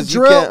to you all because you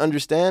drill- can't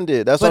understand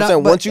it. That's what But, I'm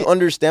saying. but Once you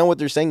understand what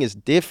they're saying, it's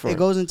different. It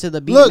goes into the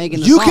beat Look, making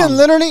the you song. can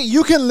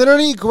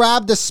literally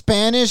grab the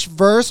Spanish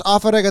verse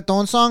off a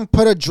reggaeton song,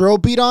 put a drill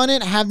beat on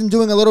it, have them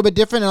doing a little bit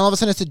different, and all of a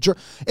sudden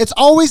it's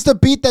always the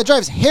beat that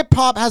drives. Hip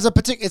hop has a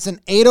particular. It's an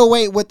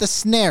 808 with the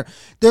snare.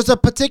 There's a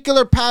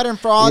particular pattern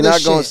for all You're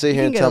this not gonna shit. sit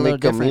here You and can tell get a me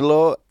little different.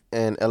 Camilo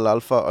and El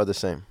Alfa are the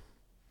same.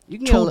 You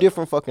can get a 2 li-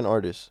 different fucking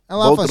artists. El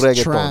Both Alfa's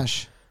reggaeton.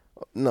 trash.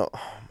 No.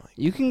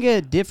 You can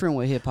get different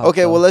with hip hop.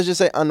 Okay, though. well let's just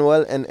say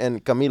Anuel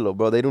and Camilo,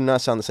 bro. They do not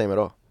sound the same at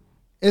all.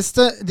 It's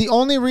the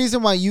only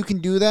reason why you can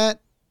do that.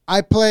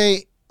 I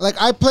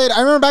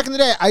remember back in the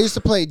day, I used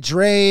to play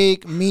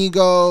Drake,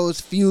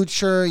 Migos,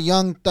 Future,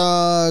 Young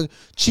Thug,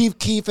 Chief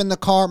Keef in the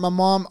car. My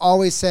mom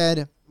always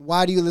said,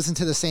 "Why do you listen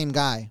to the same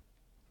guy?"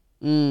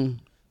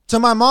 To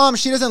my mom,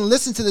 she doesn't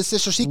listen to this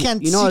shit, so she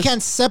can't. You know she what's-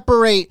 can't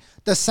separate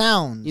the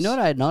sounds. You know what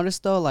I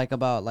noticed though, like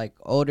about like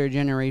older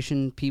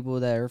generation people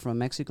that are from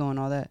Mexico and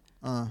all that.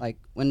 Like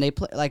when they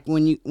play, like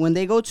when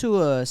they go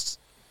to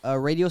a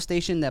radio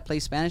station that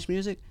plays Spanish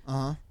music,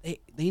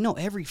 they know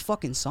every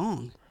fucking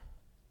song.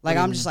 Like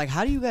I'm just like,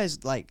 how do you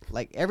guys like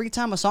every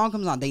time a song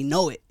comes on, they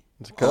know it.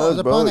 It's because,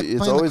 they're bro, playing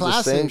it's the always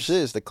the same classics.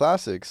 shit. It's the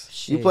classics.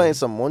 You Shit. playing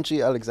some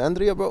Monchi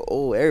Alexandria, bro?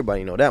 Oh,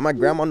 everybody know that. My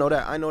grandma know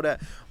that. I know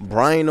that.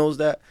 Brian knows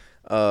that.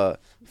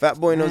 Fat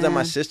Boy knows that. My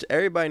Man. sister,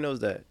 everybody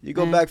knows that. You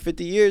go Man. back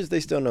 50 years, they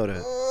still know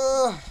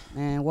that.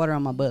 Man, water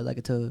on my butt like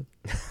a tub.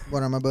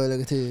 What am I about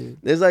to do?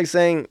 It's like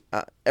saying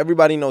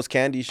everybody knows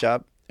Candy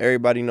Shop.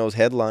 Everybody knows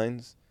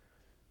Headlines.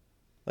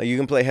 Like you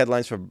can play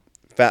Headlines for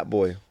Fat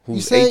Boy,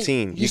 who's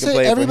 18. You can say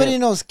play it for everybody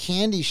him. knows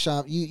Candy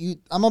Shop.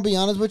 I'm gonna be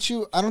honest with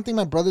you. I don't think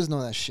my brothers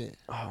know that shit.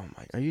 Oh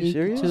my, are you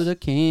serious? To the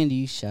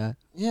candy shop.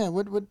 Yeah,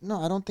 what?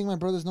 No, I don't think my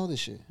brothers know this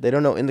shit. They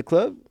don't know In the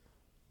Club?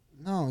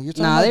 No, you're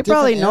talking Nah, about they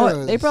probably different know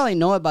eras. it. They probably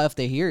know it, but if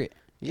they hear it.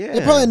 Yeah.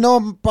 They probably know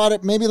about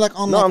it. Maybe like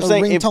on No, like I'm a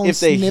saying ringtone if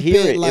they snippet.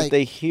 hear it, like, if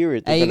they hear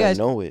it, they're Hey, you gonna guys-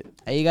 know it.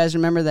 Hey, you guys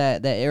remember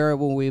that era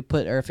when we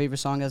put our favorite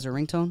song as a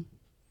ringtone?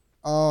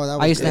 oh, that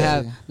was I used to crazy.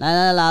 have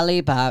La La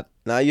Lollipop.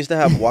 Now I used to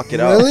have Walk It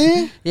Out.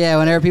 Really? Yeah,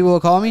 whenever people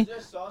would call I me.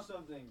 just saw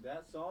something.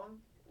 That song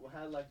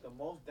had like the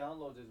most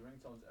downloads as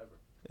ringtones ever.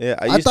 Yeah,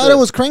 I used thought to, it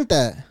was Crank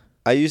That.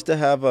 I used to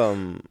have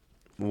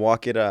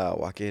Walk It Out,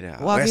 Walk It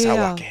Out. Walk Where's It I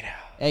Out. Walk It Out?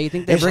 Hey, you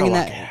think they're It's bringing all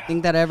that? okay.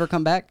 Think that ever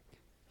come back?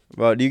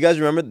 Bro, do you guys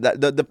remember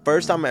that the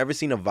first time I ever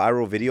seen a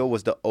viral video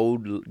was the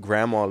old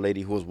grandma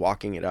lady who was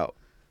walking it out?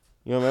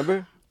 You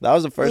remember? That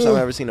was the first time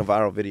I ever seen a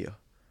viral video.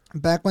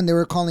 Back when they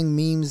were calling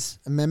memes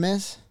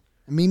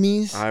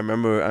memes. I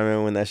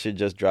remember when that shit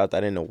just dropped. I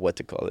didn't know what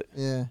to call it.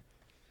 Yeah.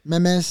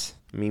 Memes.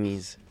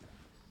 Memes.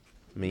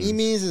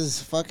 Memes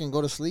is fucking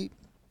go to sleep.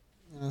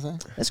 You know what I'm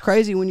saying? That's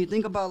crazy when you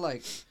think about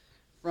like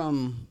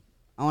from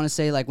I want to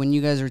say like when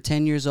you guys are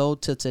 10 years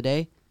old to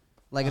today.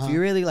 Like if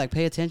you really like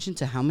pay attention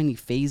to how many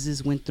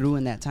phases went through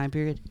in that time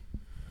period,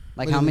 like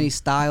What do how you many mean?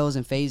 styles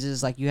and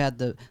phases. Like you had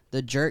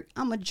the jerk.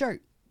 I'm a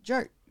jerk.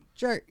 And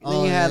then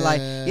Oh, you had yeah, like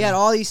yeah, you had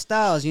all these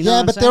styles. You know Yeah,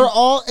 what but I'm they were saying?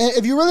 all.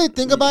 If you really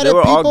think about They it,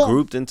 were people. all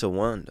grouped into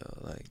one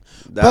though. Like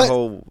that But-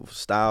 whole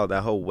style,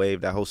 that whole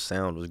wave, that whole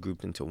sound was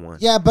grouped into one.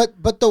 Yeah,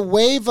 but the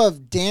wave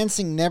of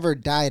dancing never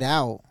died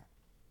out.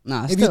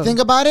 Nah, If you think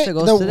about it, still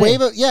goes the today.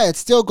 wave of it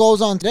still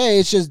goes on today.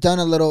 It's just done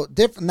a little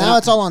different. Now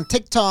it's all on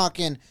TikTok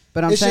and.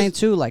 But I'm it's saying just-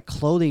 too, like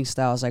clothing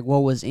styles, like what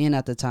was in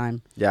at the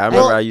time. Yeah, I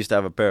remember Well- I used to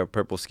have a pair of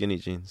purple skinny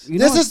jeans. You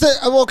know This is the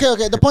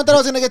okay. The point that I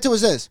was gonna get to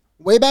was this: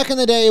 way back in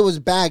the day, it was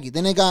baggy.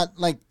 Then it got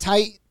like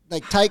tight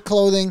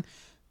clothing.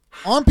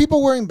 Aren't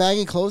people wearing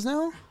baggy clothes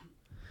now?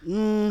 I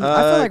feel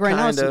like right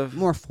now kind it's of.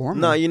 more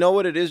formal. No, you know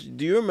what it is?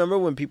 Do you remember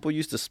when people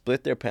used to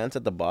split their pants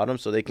at the bottom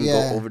so they can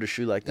Yeah. go over the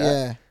shoe like that?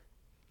 Yeah.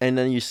 And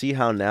then you see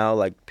how now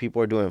like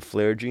people are doing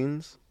flare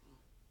jeans.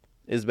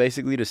 It's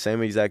basically the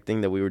same exact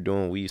thing that we were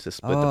doing when we used to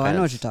split the Oh, pants. I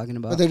know what you're talking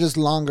about. But they're just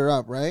longer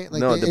up, right? Like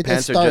no, they, the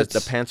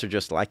pants are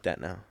just like that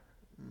now.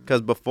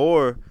 Because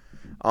before,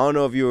 I don't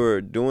know if you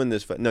were doing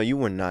this. No, you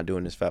were not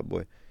doing this, Fat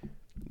Boy.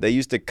 They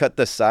used to cut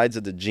the sides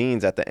of the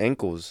jeans at the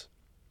ankles,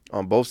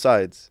 on both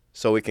sides,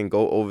 so it can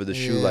go over the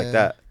shoe like Yeah.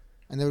 that.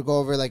 And they would go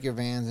over like your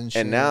Vans and shit.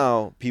 And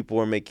now people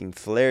are making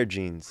flare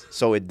jeans,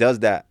 so it does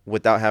that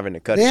without having to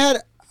cut they it. had.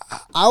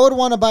 I would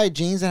want to buy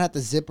jeans that had the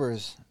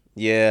zippers.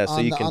 Yeah, so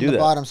on you the, can on do the that.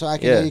 bottom, so I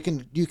can Yeah.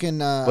 you can.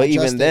 But even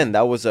adjust then, it.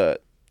 that was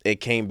it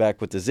came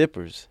back with the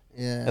zippers.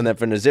 Yeah. And then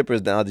from the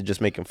zippers, now they're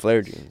just making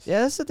flare jeans.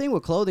 Yeah, that's the thing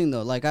with clothing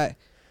though. Like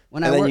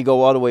when And I then you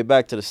go all the way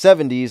back to the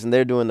 70s, and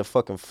they're doing the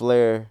fucking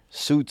flare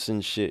suits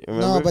and shit.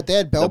 Remember? No, but they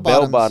had bell The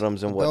bottoms.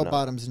 bell-bottoms and whatnot. Bell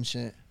bottoms and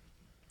shit.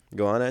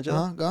 Go on,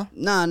 Angela. Go.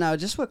 No,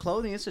 just with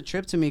clothing, it's a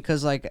trip to me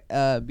because like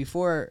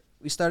before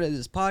we started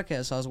this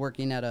podcast, I was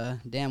working at a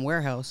damn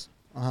warehouse,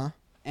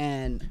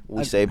 and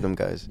We saved them,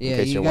 guys. yeah, in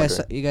case you're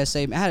wondering. you guys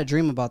saved me. I had a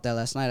dream about that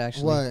last night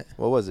actually. What?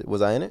 What was it?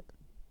 Was I in it?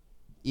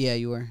 Yeah,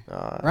 you were.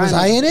 Was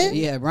I in it?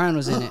 Yeah, Brian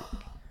was in it.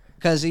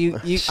 Cause you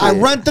I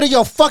run through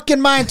your fucking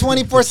mind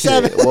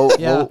 24/7. Shit. What,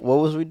 Yeah. what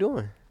was we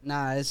doing?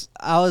 Nah,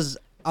 I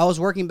was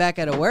working back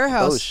at a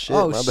warehouse.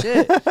 Oh,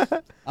 shit, my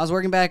bad. I was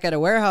working back at a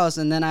warehouse,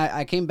 and then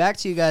I came back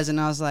to you guys, and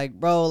I was like,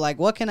 bro, like,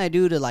 what can I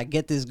do to like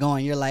get this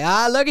going? You're like,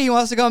 look, he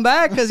wants to come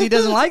back because he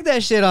doesn't like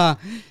that shit, huh?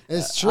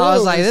 It's true. I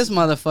was like, this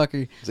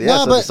motherfucker. So,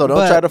 yeah, No, so don't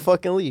but- try to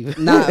fucking leave.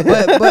 Nah,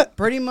 but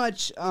pretty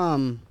much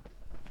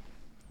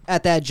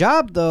at that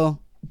job though,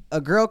 a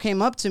girl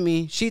came up to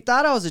me. She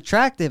thought I was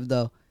attractive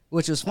though,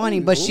 which was funny.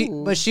 But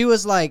she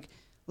was like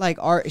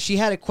she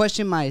had to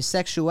question my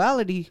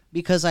sexuality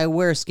because I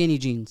wear skinny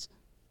jeans.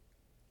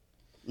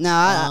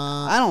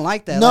 Nah, I don't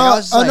like that. No, Like, I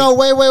was just no,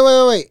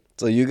 wait.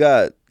 So you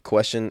got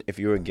questioned if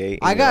you were gay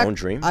in your own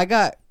dream?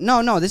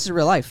 No. This is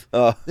real life.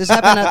 Oh. This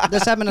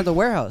happened at the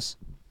warehouse.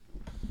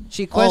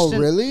 She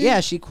questioned. really?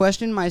 Yeah, she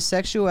questioned my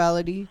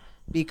sexuality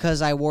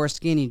because I wore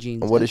skinny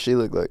jeans. What does she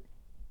look like?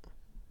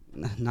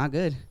 Not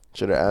good.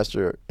 Should have asked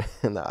her.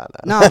 Nah.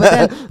 No,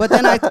 but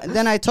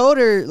then I told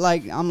her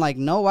like I'm like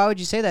no, why would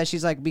you say that?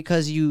 She's like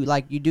because you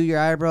do your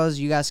eyebrows,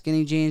 you got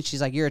skinny jeans.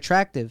 She's like you're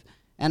attractive,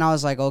 and I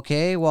was like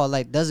okay, well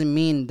like doesn't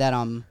mean that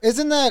I'm.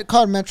 Isn't that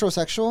called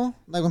metrosexual?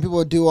 Like when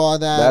people do all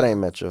that. That ain't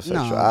metrosexual.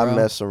 No, I bro.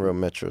 met some real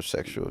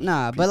metrosexuals.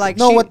 Nah, but like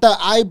No, she, with the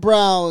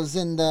eyebrows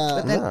and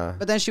the. Nah.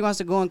 but then she wants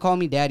to go and call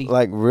me daddy.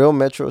 Like real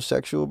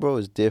metrosexual, bro,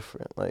 is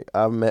different. Like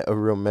I've met a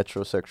real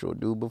metrosexual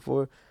dude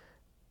before,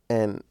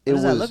 and it what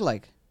does was that look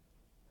like?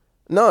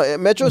 no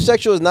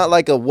metrosexual is not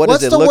like a what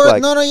What's does it the look word?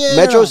 like. No,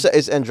 yeah.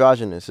 Is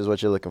androgynous is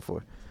what you're looking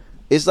for.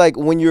 It's like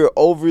when you're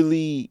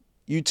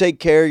you take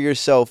care of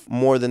yourself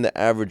more than the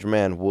average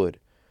man would.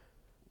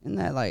 Isn't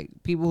that like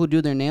people who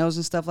do their nails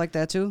and stuff like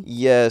that too?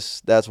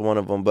 Yes, that's one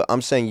of them. But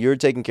I'm saying you're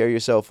taking care of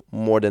yourself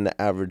more than the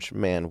average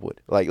man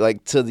would.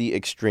 Like to the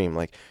extreme.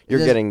 Like you're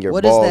getting your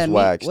what does balls that mean?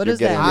 waxed. What You're does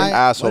getting that your mean?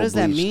 asshole What does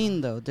that bleached.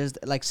 mean though? There's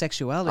like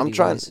sexuality. I'm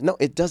trying. wise. No,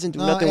 it doesn't do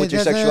No, nothing it with your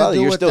doesn't have to sexuality.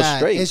 do You're with still that.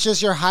 straight. It's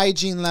just your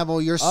hygiene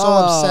level. You're so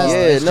Oh, obsessed.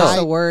 Yeah, it's with just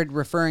no. a word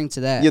referring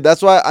to that. Yeah,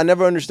 that's why I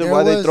never understood There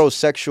why they was- throw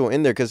sexual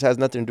in there because it has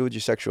nothing to do with your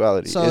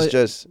sexuality. So it's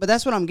just But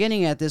that's what I'm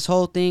getting at. This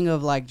whole thing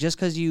of like just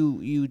because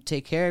you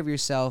take care of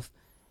yourself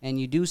and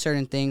you do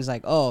certain things,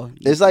 like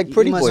It's like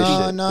pretty boy be-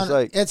 shit. No, It's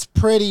like- it's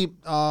pretty. There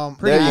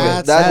you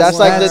go. That's That's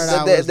like the word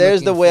I was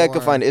there's the looking way I for.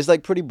 could find it. It's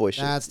like pretty boy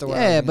shit. That's the word. I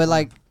was Yeah, looking but for.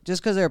 like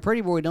just because they're a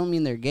pretty boy don't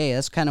mean they're gay.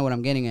 That's kind of what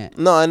I'm getting at.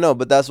 No, I know,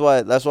 but that's why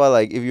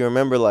like if you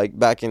remember like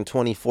back in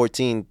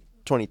 2014,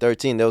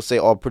 2013, they'll say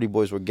all pretty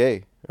boys were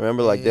gay.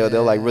 Remember like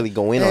they'll like really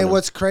go in on Hey, them.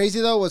 what's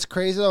crazy though is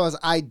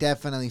I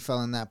definitely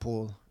fell in that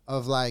pool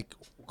of like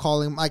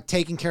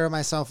taking care of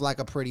myself like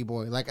a pretty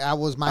boy. Like I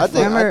was my. I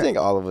think Remember- I think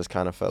all of us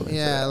kind of fell into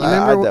Yeah, that. like- You I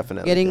remember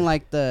definitely getting did.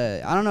 like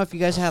I don't know if you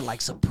guys had like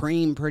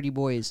Supreme pretty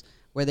boys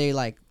where they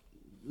like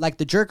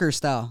the jerker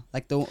style,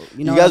 like the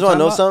you know. You guys want to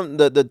know something?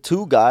 The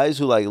two guys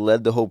who like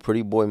led the whole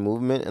pretty boy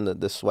movement and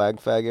the swag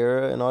fag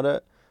era and all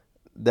that.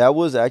 That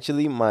was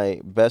actually my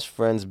best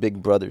friend's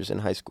big brothers in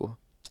high school.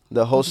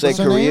 The Jose What's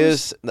their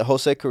names?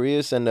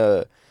 Correas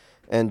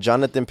and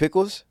Jonathan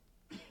Pickles.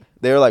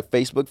 They were like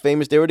Facebook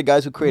famous. They were the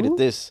guys who created Who?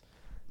 this.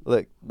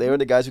 Look, they were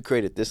the guys who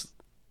created this.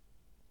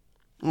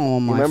 Oh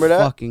my remember that?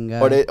 fucking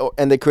god!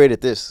 And they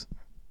created this.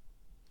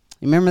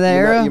 You remember that You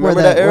era? remember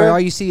where that era? Where all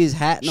you see is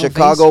hat, no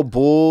Chicago face?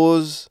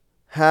 Bulls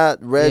hat,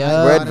 red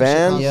Yup.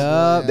 Vans.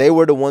 Yup. They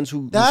were the ones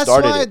who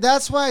started it.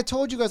 That's why I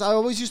told you guys. I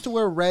always used to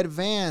wear red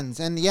Vans,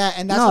 and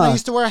that's No. when I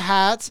used to wear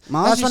hats.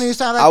 Miles That's when I used- used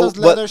to have like those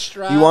but leather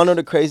straps. You want to know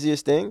the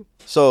craziest thing?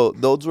 So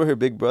those were her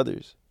big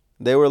brothers.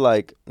 They were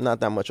like not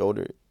that much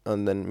older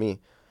than me.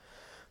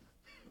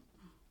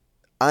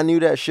 I knew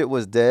that shit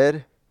was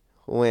dead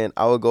when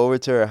I would go over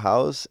to her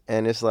house,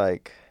 and it's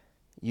like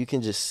you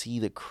can just see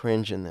the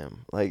cringe in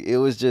them. Like it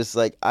was just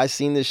like I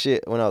seen this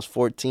shit when I was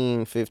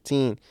 14,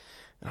 15,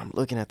 and I'm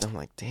looking at them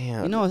like,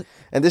 damn. You know,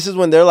 And this is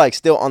when they're like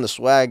still on the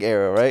swag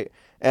era, right?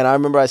 And I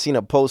remember I seen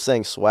a post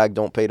saying swag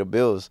don't pay the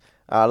bills.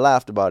 I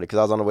laughed about it because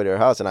I was on the way to her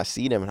house and I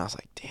see them and I was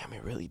like, damn,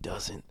 it really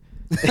doesn't.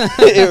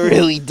 It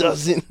really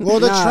doesn't.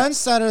 Well, the Nah.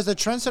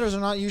 trendsetters are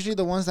not usually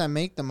the ones that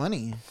make the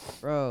money.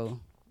 bro,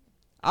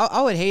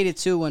 I would hate it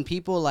too when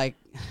people like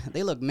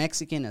they look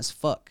Mexican as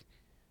fuck,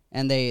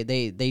 and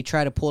they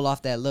try to pull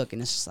off that look,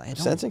 and it's just like I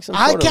don't- Sensing some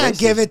I sort of can't racism.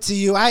 give it to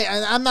you.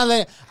 I'm not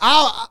letting.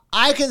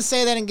 I can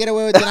say that and get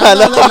away with it. I I'm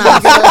know. not letting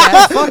you get away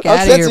with it. Fuck I'm out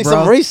of here, sensing bro.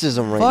 some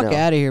racism right Fuck now.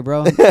 out of here,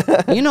 bro.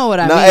 You know what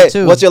I Nah, mean hey,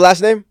 too. what's your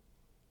last name?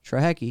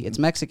 Trahecki. It's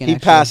Mexican. He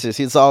actually. passes.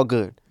 It's all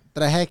good.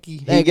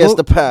 Trahecki. He gets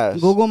the pass.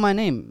 Google my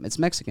name. It's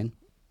Mexican.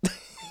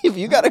 If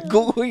you gotta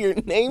Google your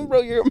name,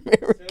 bro, you're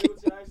American.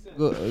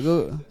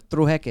 Go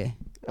Trujeke.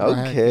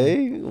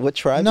 Okay, what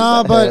tribe? No,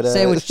 is that but- head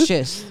Say at? it with your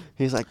chest.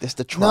 He's like, this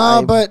the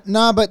tribe.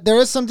 No, but there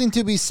is something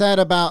to be said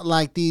about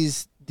like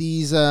these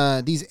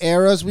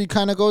eras we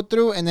kind of go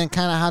through, and then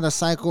kind of how the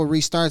cycle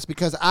restarts.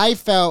 Because I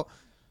felt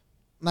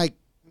like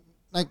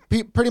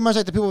pretty much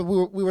like the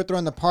people we were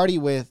throwing the party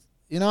with.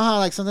 You know how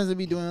like sometimes they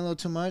be doing a little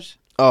too much.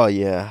 Oh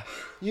yeah.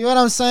 You know what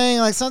I'm saying?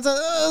 Like sometimes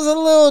it was a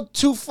little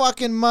too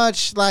fucking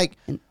much. Like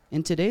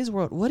In today's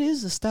world, what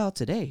is the style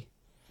today?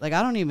 Like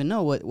I don't even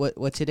know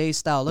what today's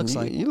style looks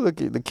like. You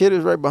look at the kid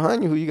is right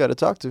behind you. Who you got to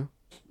talk to?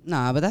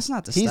 Nah, but that's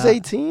not the He's style.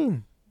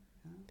 18.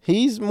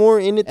 He's more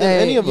in it than Hey,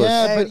 any of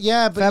us.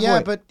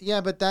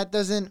 but that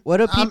doesn't. What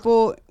do I'm-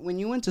 people when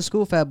you went to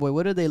school, Fat Boy?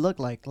 What do they look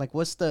like? Like,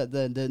 what's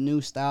the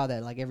new style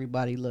that like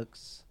everybody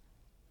looks?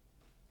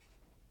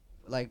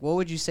 Like, what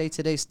would you say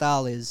today's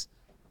style is?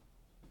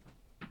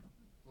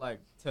 Like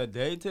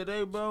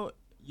today, bro,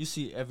 you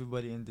see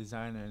everybody in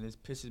designer, and it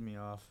pisses me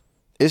off.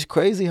 It's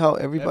crazy how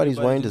everybody's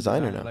wearing in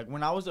designer now. Like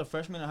when I was a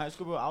freshman in high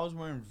school, bro, I was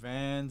wearing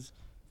Vans,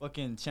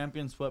 fucking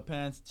Champion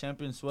sweatpants,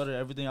 Champion sweater,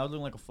 everything. I was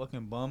looking like a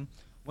fucking bum.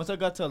 Once I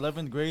got to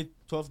 11th grade,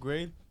 12th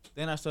grade,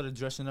 then I started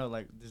dressing up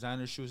like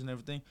designer shoes and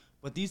everything.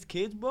 But these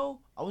kids, bro,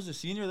 I was a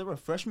senior, they were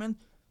freshmen,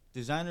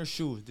 designer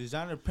shoes,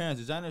 designer pants,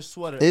 designer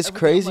sweater. It's everything.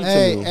 crazy I'm to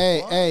Hey, me.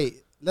 hey, What? hey!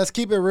 Let's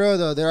keep it real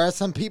though. There are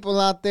some people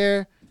out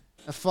there,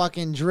 a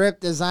fucking drip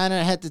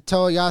designer head to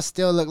toe. Y'all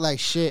still look like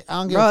shit. I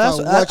don't give Bro, a that's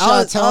fuck what what y'all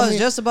I tell was me.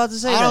 just about to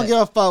say. I don't that. give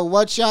a fuck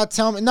what y'all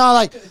tell me. No,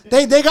 like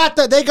they got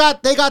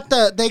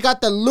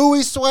the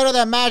Louis sweater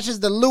that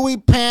matches the Louis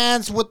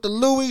pants with the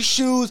Louis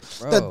shoes,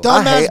 the Bro.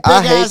 dumbass big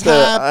ass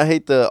hat. I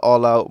hate the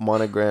all out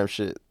monogram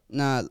shit.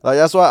 Nah, Like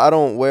that's why I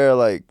don't wear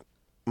like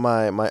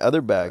my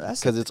other bag That's-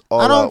 because it's all.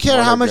 I don't out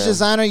care how much monogram.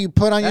 designer you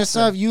put on That's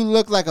yourself. You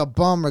look like a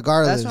bum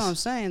regardless. that's what I'm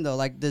saying though.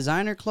 Like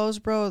designer clothes,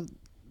 bro,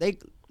 they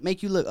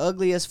make you look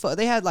ugly as fuck.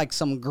 They had like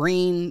some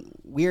green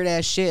weird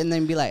ass shit, and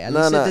then be like, at No,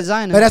 least no. it's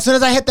designer. But as soon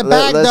as I hit the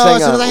bag, Let's though, hang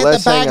as soon as on, I hit the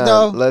let's hang bag,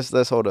 on. though,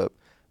 Let's hold up.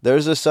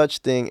 There's a such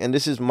thing, and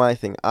this is my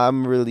thing.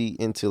 I'm really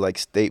into like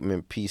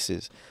statement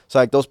pieces. So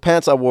like those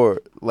pants I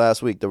wore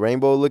last week, the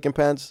rainbow looking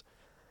pants,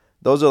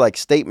 those are like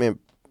statement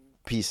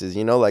pieces.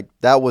 You know, like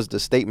that was the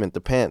statement.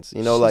 The pants.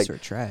 You know, Shits like are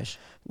trash.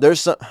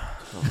 there's some,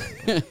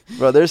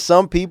 bro. There's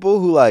some people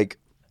who like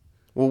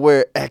will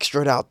wear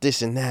extra out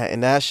this and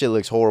that shit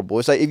looks horrible.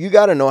 It's like if you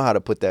gotta know how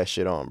to put that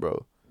shit on,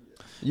 bro.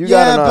 You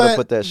Yeah, gotta know how to but-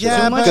 put that shit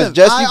yeah, on. but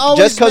Because I always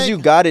just because make- you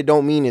got it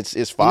don't mean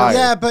it's fire.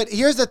 yeah, but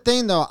here's the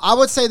thing, though. I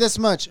would say this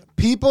much: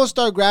 people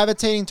start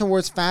gravitating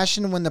towards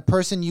fashion when the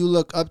person you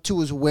look up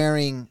to is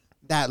wearing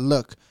that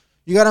look.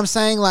 You got what I'm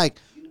saying? Like,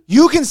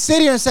 you can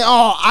sit here and say,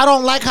 "Oh, I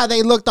don't like how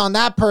they looked on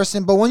that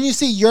person," but when you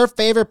see your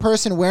favorite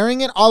person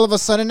wearing it, all of a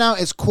sudden now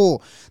it's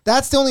cool.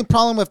 That's the only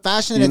problem with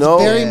fashion. And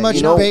it's very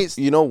much based.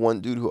 You know,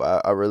 one dude who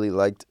I really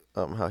liked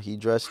how he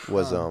dressed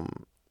was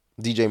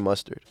DJ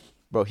Mustard,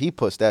 bro. He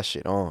puts that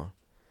shit on.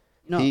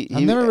 You know,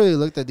 I've never really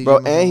looked at DJ bro,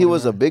 Mustard and he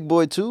was a anymore. big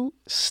boy too,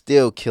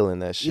 still killing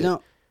that shit. you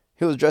know,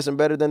 he was dressing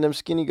better than them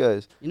skinny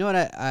guys. you know what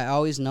I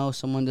always know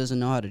someone doesn't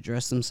know how to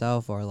dress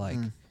themselves or like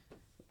Mm.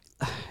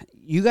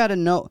 you got to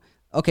know.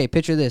 Okay,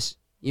 picture this.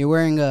 You're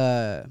wearing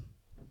a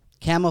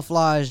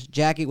camouflage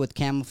jacket with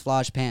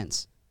camouflage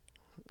pants.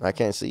 I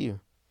can't see you.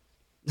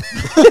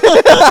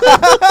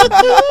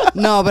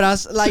 No, but I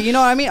was like, you know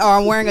what I mean? Or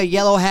I'm wearing a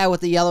yellow hat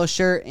with a yellow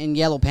shirt and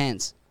yellow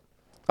pants.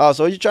 Oh,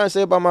 so what you trying to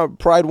say about my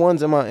Pride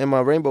ones and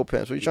my rainbow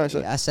pants? What you trying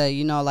to say? I say,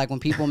 you know, like when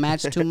people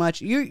match too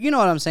much, you know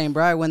what I'm saying,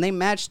 bro? When they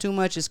match too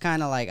much, it's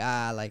kind of like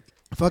like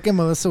Fucking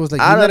Melissa was like,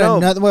 I you let don't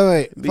know. another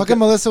wait. Because- Fucking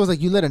Melissa was like,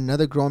 you let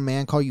another grown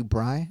man call you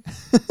Bri?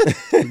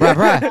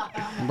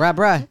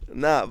 bruh.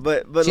 Nah,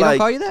 but She don't like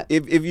call you that?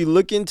 if you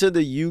look into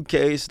the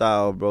UK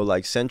style, bro,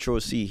 like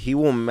Central C, he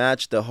will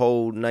match the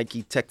whole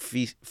Nike Tech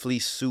fleece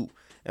suit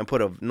and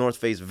put a North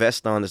Face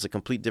vest on that's a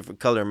complete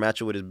different color and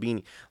match it with his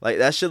beanie. Like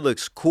that shit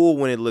looks cool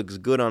when it looks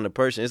good on the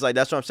person. It's like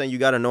that's what I'm saying. You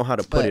got to know how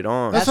to put But it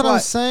on. That's That's what I'm why-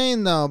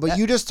 saying though. But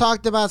you just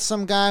talked about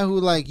some guy who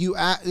like you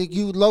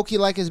low key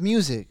like his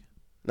music.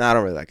 Nah, I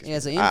don't really like it. Yeah,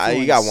 it's an You got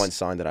influence. one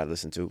song that I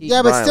listen to.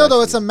 Yeah, but Brian still though,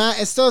 likes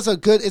it's a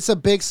good, it's a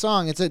big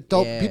song. It's a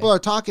dope. Yeah. People are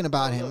talking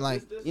about him.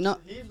 Like, You know-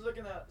 he's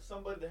looking at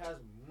somebody that has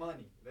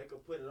money. They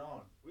could put it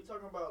on. We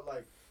talking about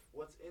like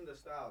what's in the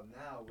style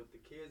now with the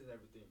kids and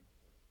everything.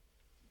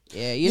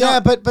 Yeah, you yeah,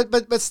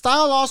 know, but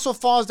style also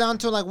falls down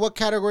to like what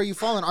category you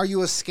fall in. Are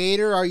you a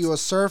skater? Are you a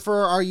surfer?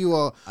 Are you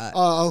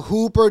a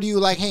hooper? Do you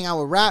like hang out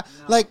with rap?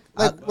 Like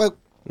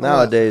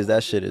Nowadays,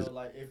 that shit is. So,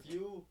 like if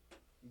you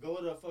go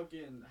to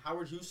fucking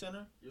Howard Hughes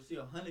Center, you'll see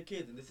 100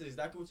 kids, and this is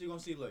exactly what you're gonna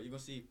see. Look, you're gonna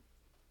see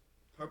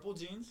purple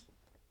jeans,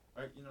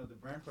 right? You know the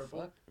brand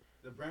purple. Fuck.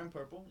 The brand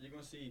purple. You're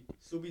gonna see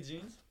Subi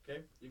jeans.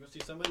 Okay. You're gonna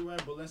see somebody wearing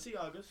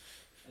Balenciagas,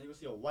 and you're gonna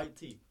see a white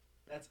tee.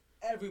 That's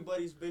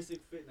everybody's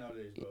basic fit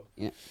nowadays,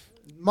 bro.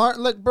 Mark,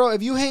 look, bro,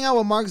 if you hang out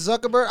with Mark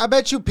Zuckerberg, I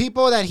bet you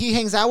people that he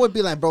hangs out with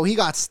be like, bro, he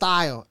got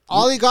style.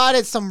 All he got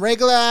is some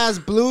regular ass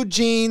blue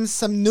jeans,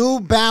 some New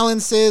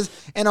Balances,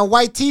 and a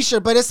white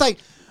T-shirt. But it's like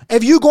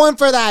if you going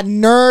for that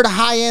nerd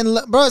high end,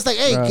 bro, it's like,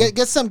 hey, Bro.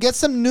 get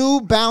some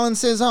New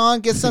Balances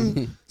on, get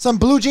some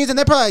blue jeans, and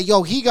they're probably like,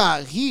 yo,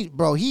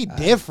 he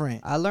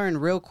different. I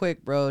learned real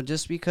quick, bro.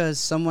 Just because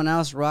someone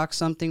else rocks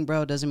something,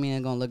 bro, doesn't mean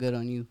it's gonna look good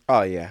on you.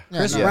 Oh yeah.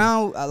 Chris no.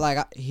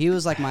 Brown, he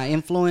was like my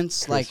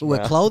influence, like with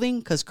Brown. clothing,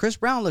 because Chris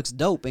Brown looks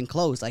dope in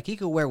clothes. Like he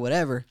could wear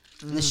whatever.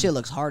 And this shit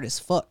looks hard as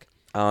fuck.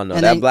 I don't know.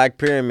 And That then- Black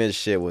Pyramid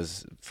shit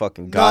was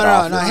fucking god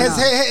awful. No,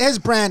 his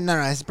brand,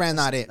 his brand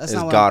not it. That's It's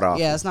not what god I'm,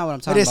 awful. yeah, that's not what I'm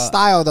But talking his about.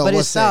 style though, but his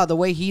was style, sick. the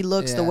way he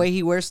looks, the Yeah. way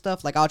he wears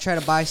stuff. Like I'll try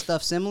to buy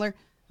stuff similar.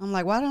 I'm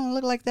like, why don't it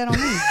look like that on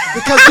me?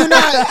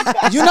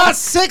 Because you're not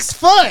 6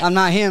 foot. I'm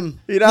not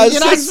him. You're You're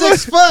not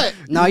 6 foot.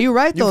 No, you're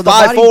right You though.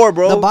 5'4",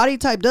 bro. The body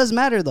type does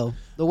matter though.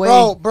 The way,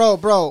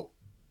 Bro.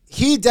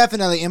 He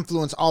definitely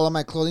influenced all of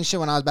my clothing shit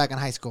when I was back in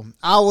high school.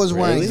 I was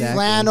wearing Exactly.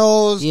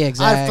 flannels. Yeah, I had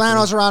exactly.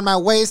 flannels around my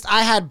waist.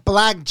 I had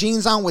black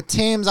jeans on with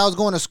Timbs. I was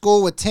going to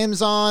school with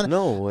Timbs on.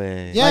 No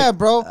way. Yeah,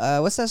 bro.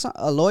 what's that song?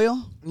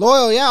 Loyal.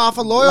 Loyal, yeah, off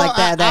of Loyal. Like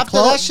that After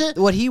clothes, that shit,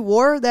 what he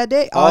wore that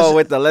day. Oh,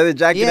 with the leather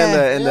jacket Yeah.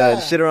 and Yeah. the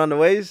shit around the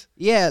waist.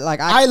 yeah, like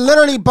I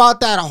literally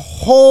bought that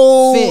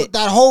whole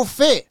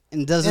Fit.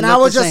 And doesn't And look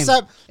I was the just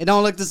same. It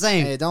don't look the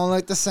same, It don't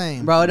look the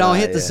same. bro. It don't Nah,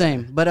 hit the yeah.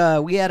 same.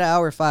 But we had an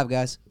hour 5,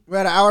 guys. We're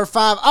at hour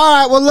 5. All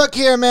right, well, look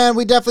here, man.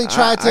 We definitely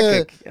tried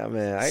to...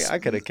 I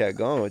could have kept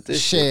going with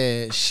this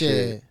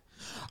Shit.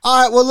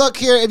 All right, well, look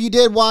here. If you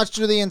did watch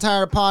through the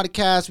entire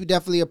podcast, we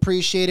definitely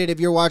appreciate it.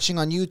 If you're watching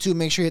on YouTube,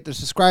 make sure you hit the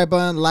subscribe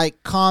button,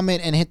 like,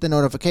 comment, and hit the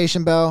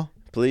notification bell.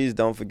 Please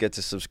don't forget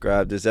to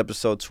subscribe. This is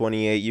episode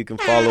 28. You can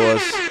follow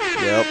us.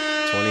 Yep,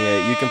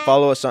 28. You can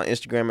follow us on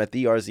Instagram at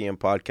the RZN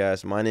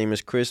Podcast. My name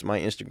is Chris. My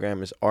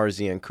Instagram is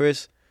RZN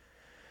Chris.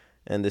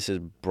 And this is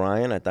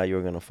Brian. I thought you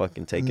were going to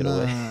fucking take it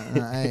away.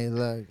 Hey,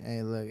 look.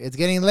 It's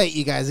getting late,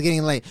 you guys. It's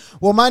getting late.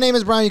 Well, my name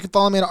is Brian. You can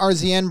follow me at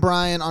RZN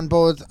Brian on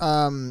both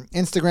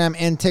Instagram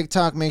and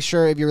TikTok. Make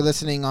sure if you're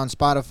listening on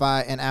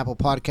Spotify and Apple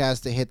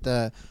Podcasts to hit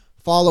the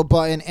follow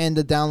button and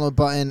the download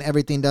button.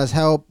 Everything does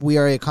help. We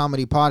are a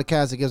comedy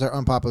podcast. It gives our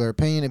unpopular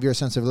opinion. If you're a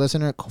sensitive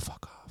listener, go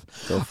fuck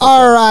off.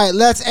 All right,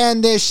 let's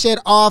end this shit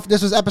off.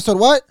 This was episode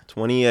what?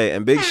 28.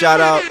 And big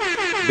shout out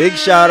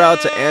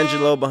to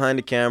Angelo behind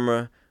the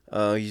camera.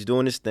 He's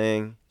doing his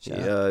thing.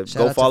 Shout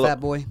Go out follow. to Fat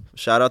Boy.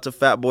 Shout out to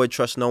Fat Boy,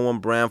 Trust No One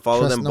Brand.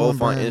 Follow Trust them No both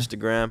One on Brand.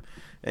 Instagram.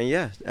 And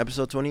yeah,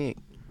 episode 28.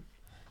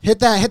 Hit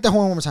the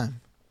horn one more time.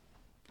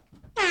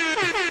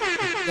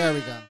 There we go.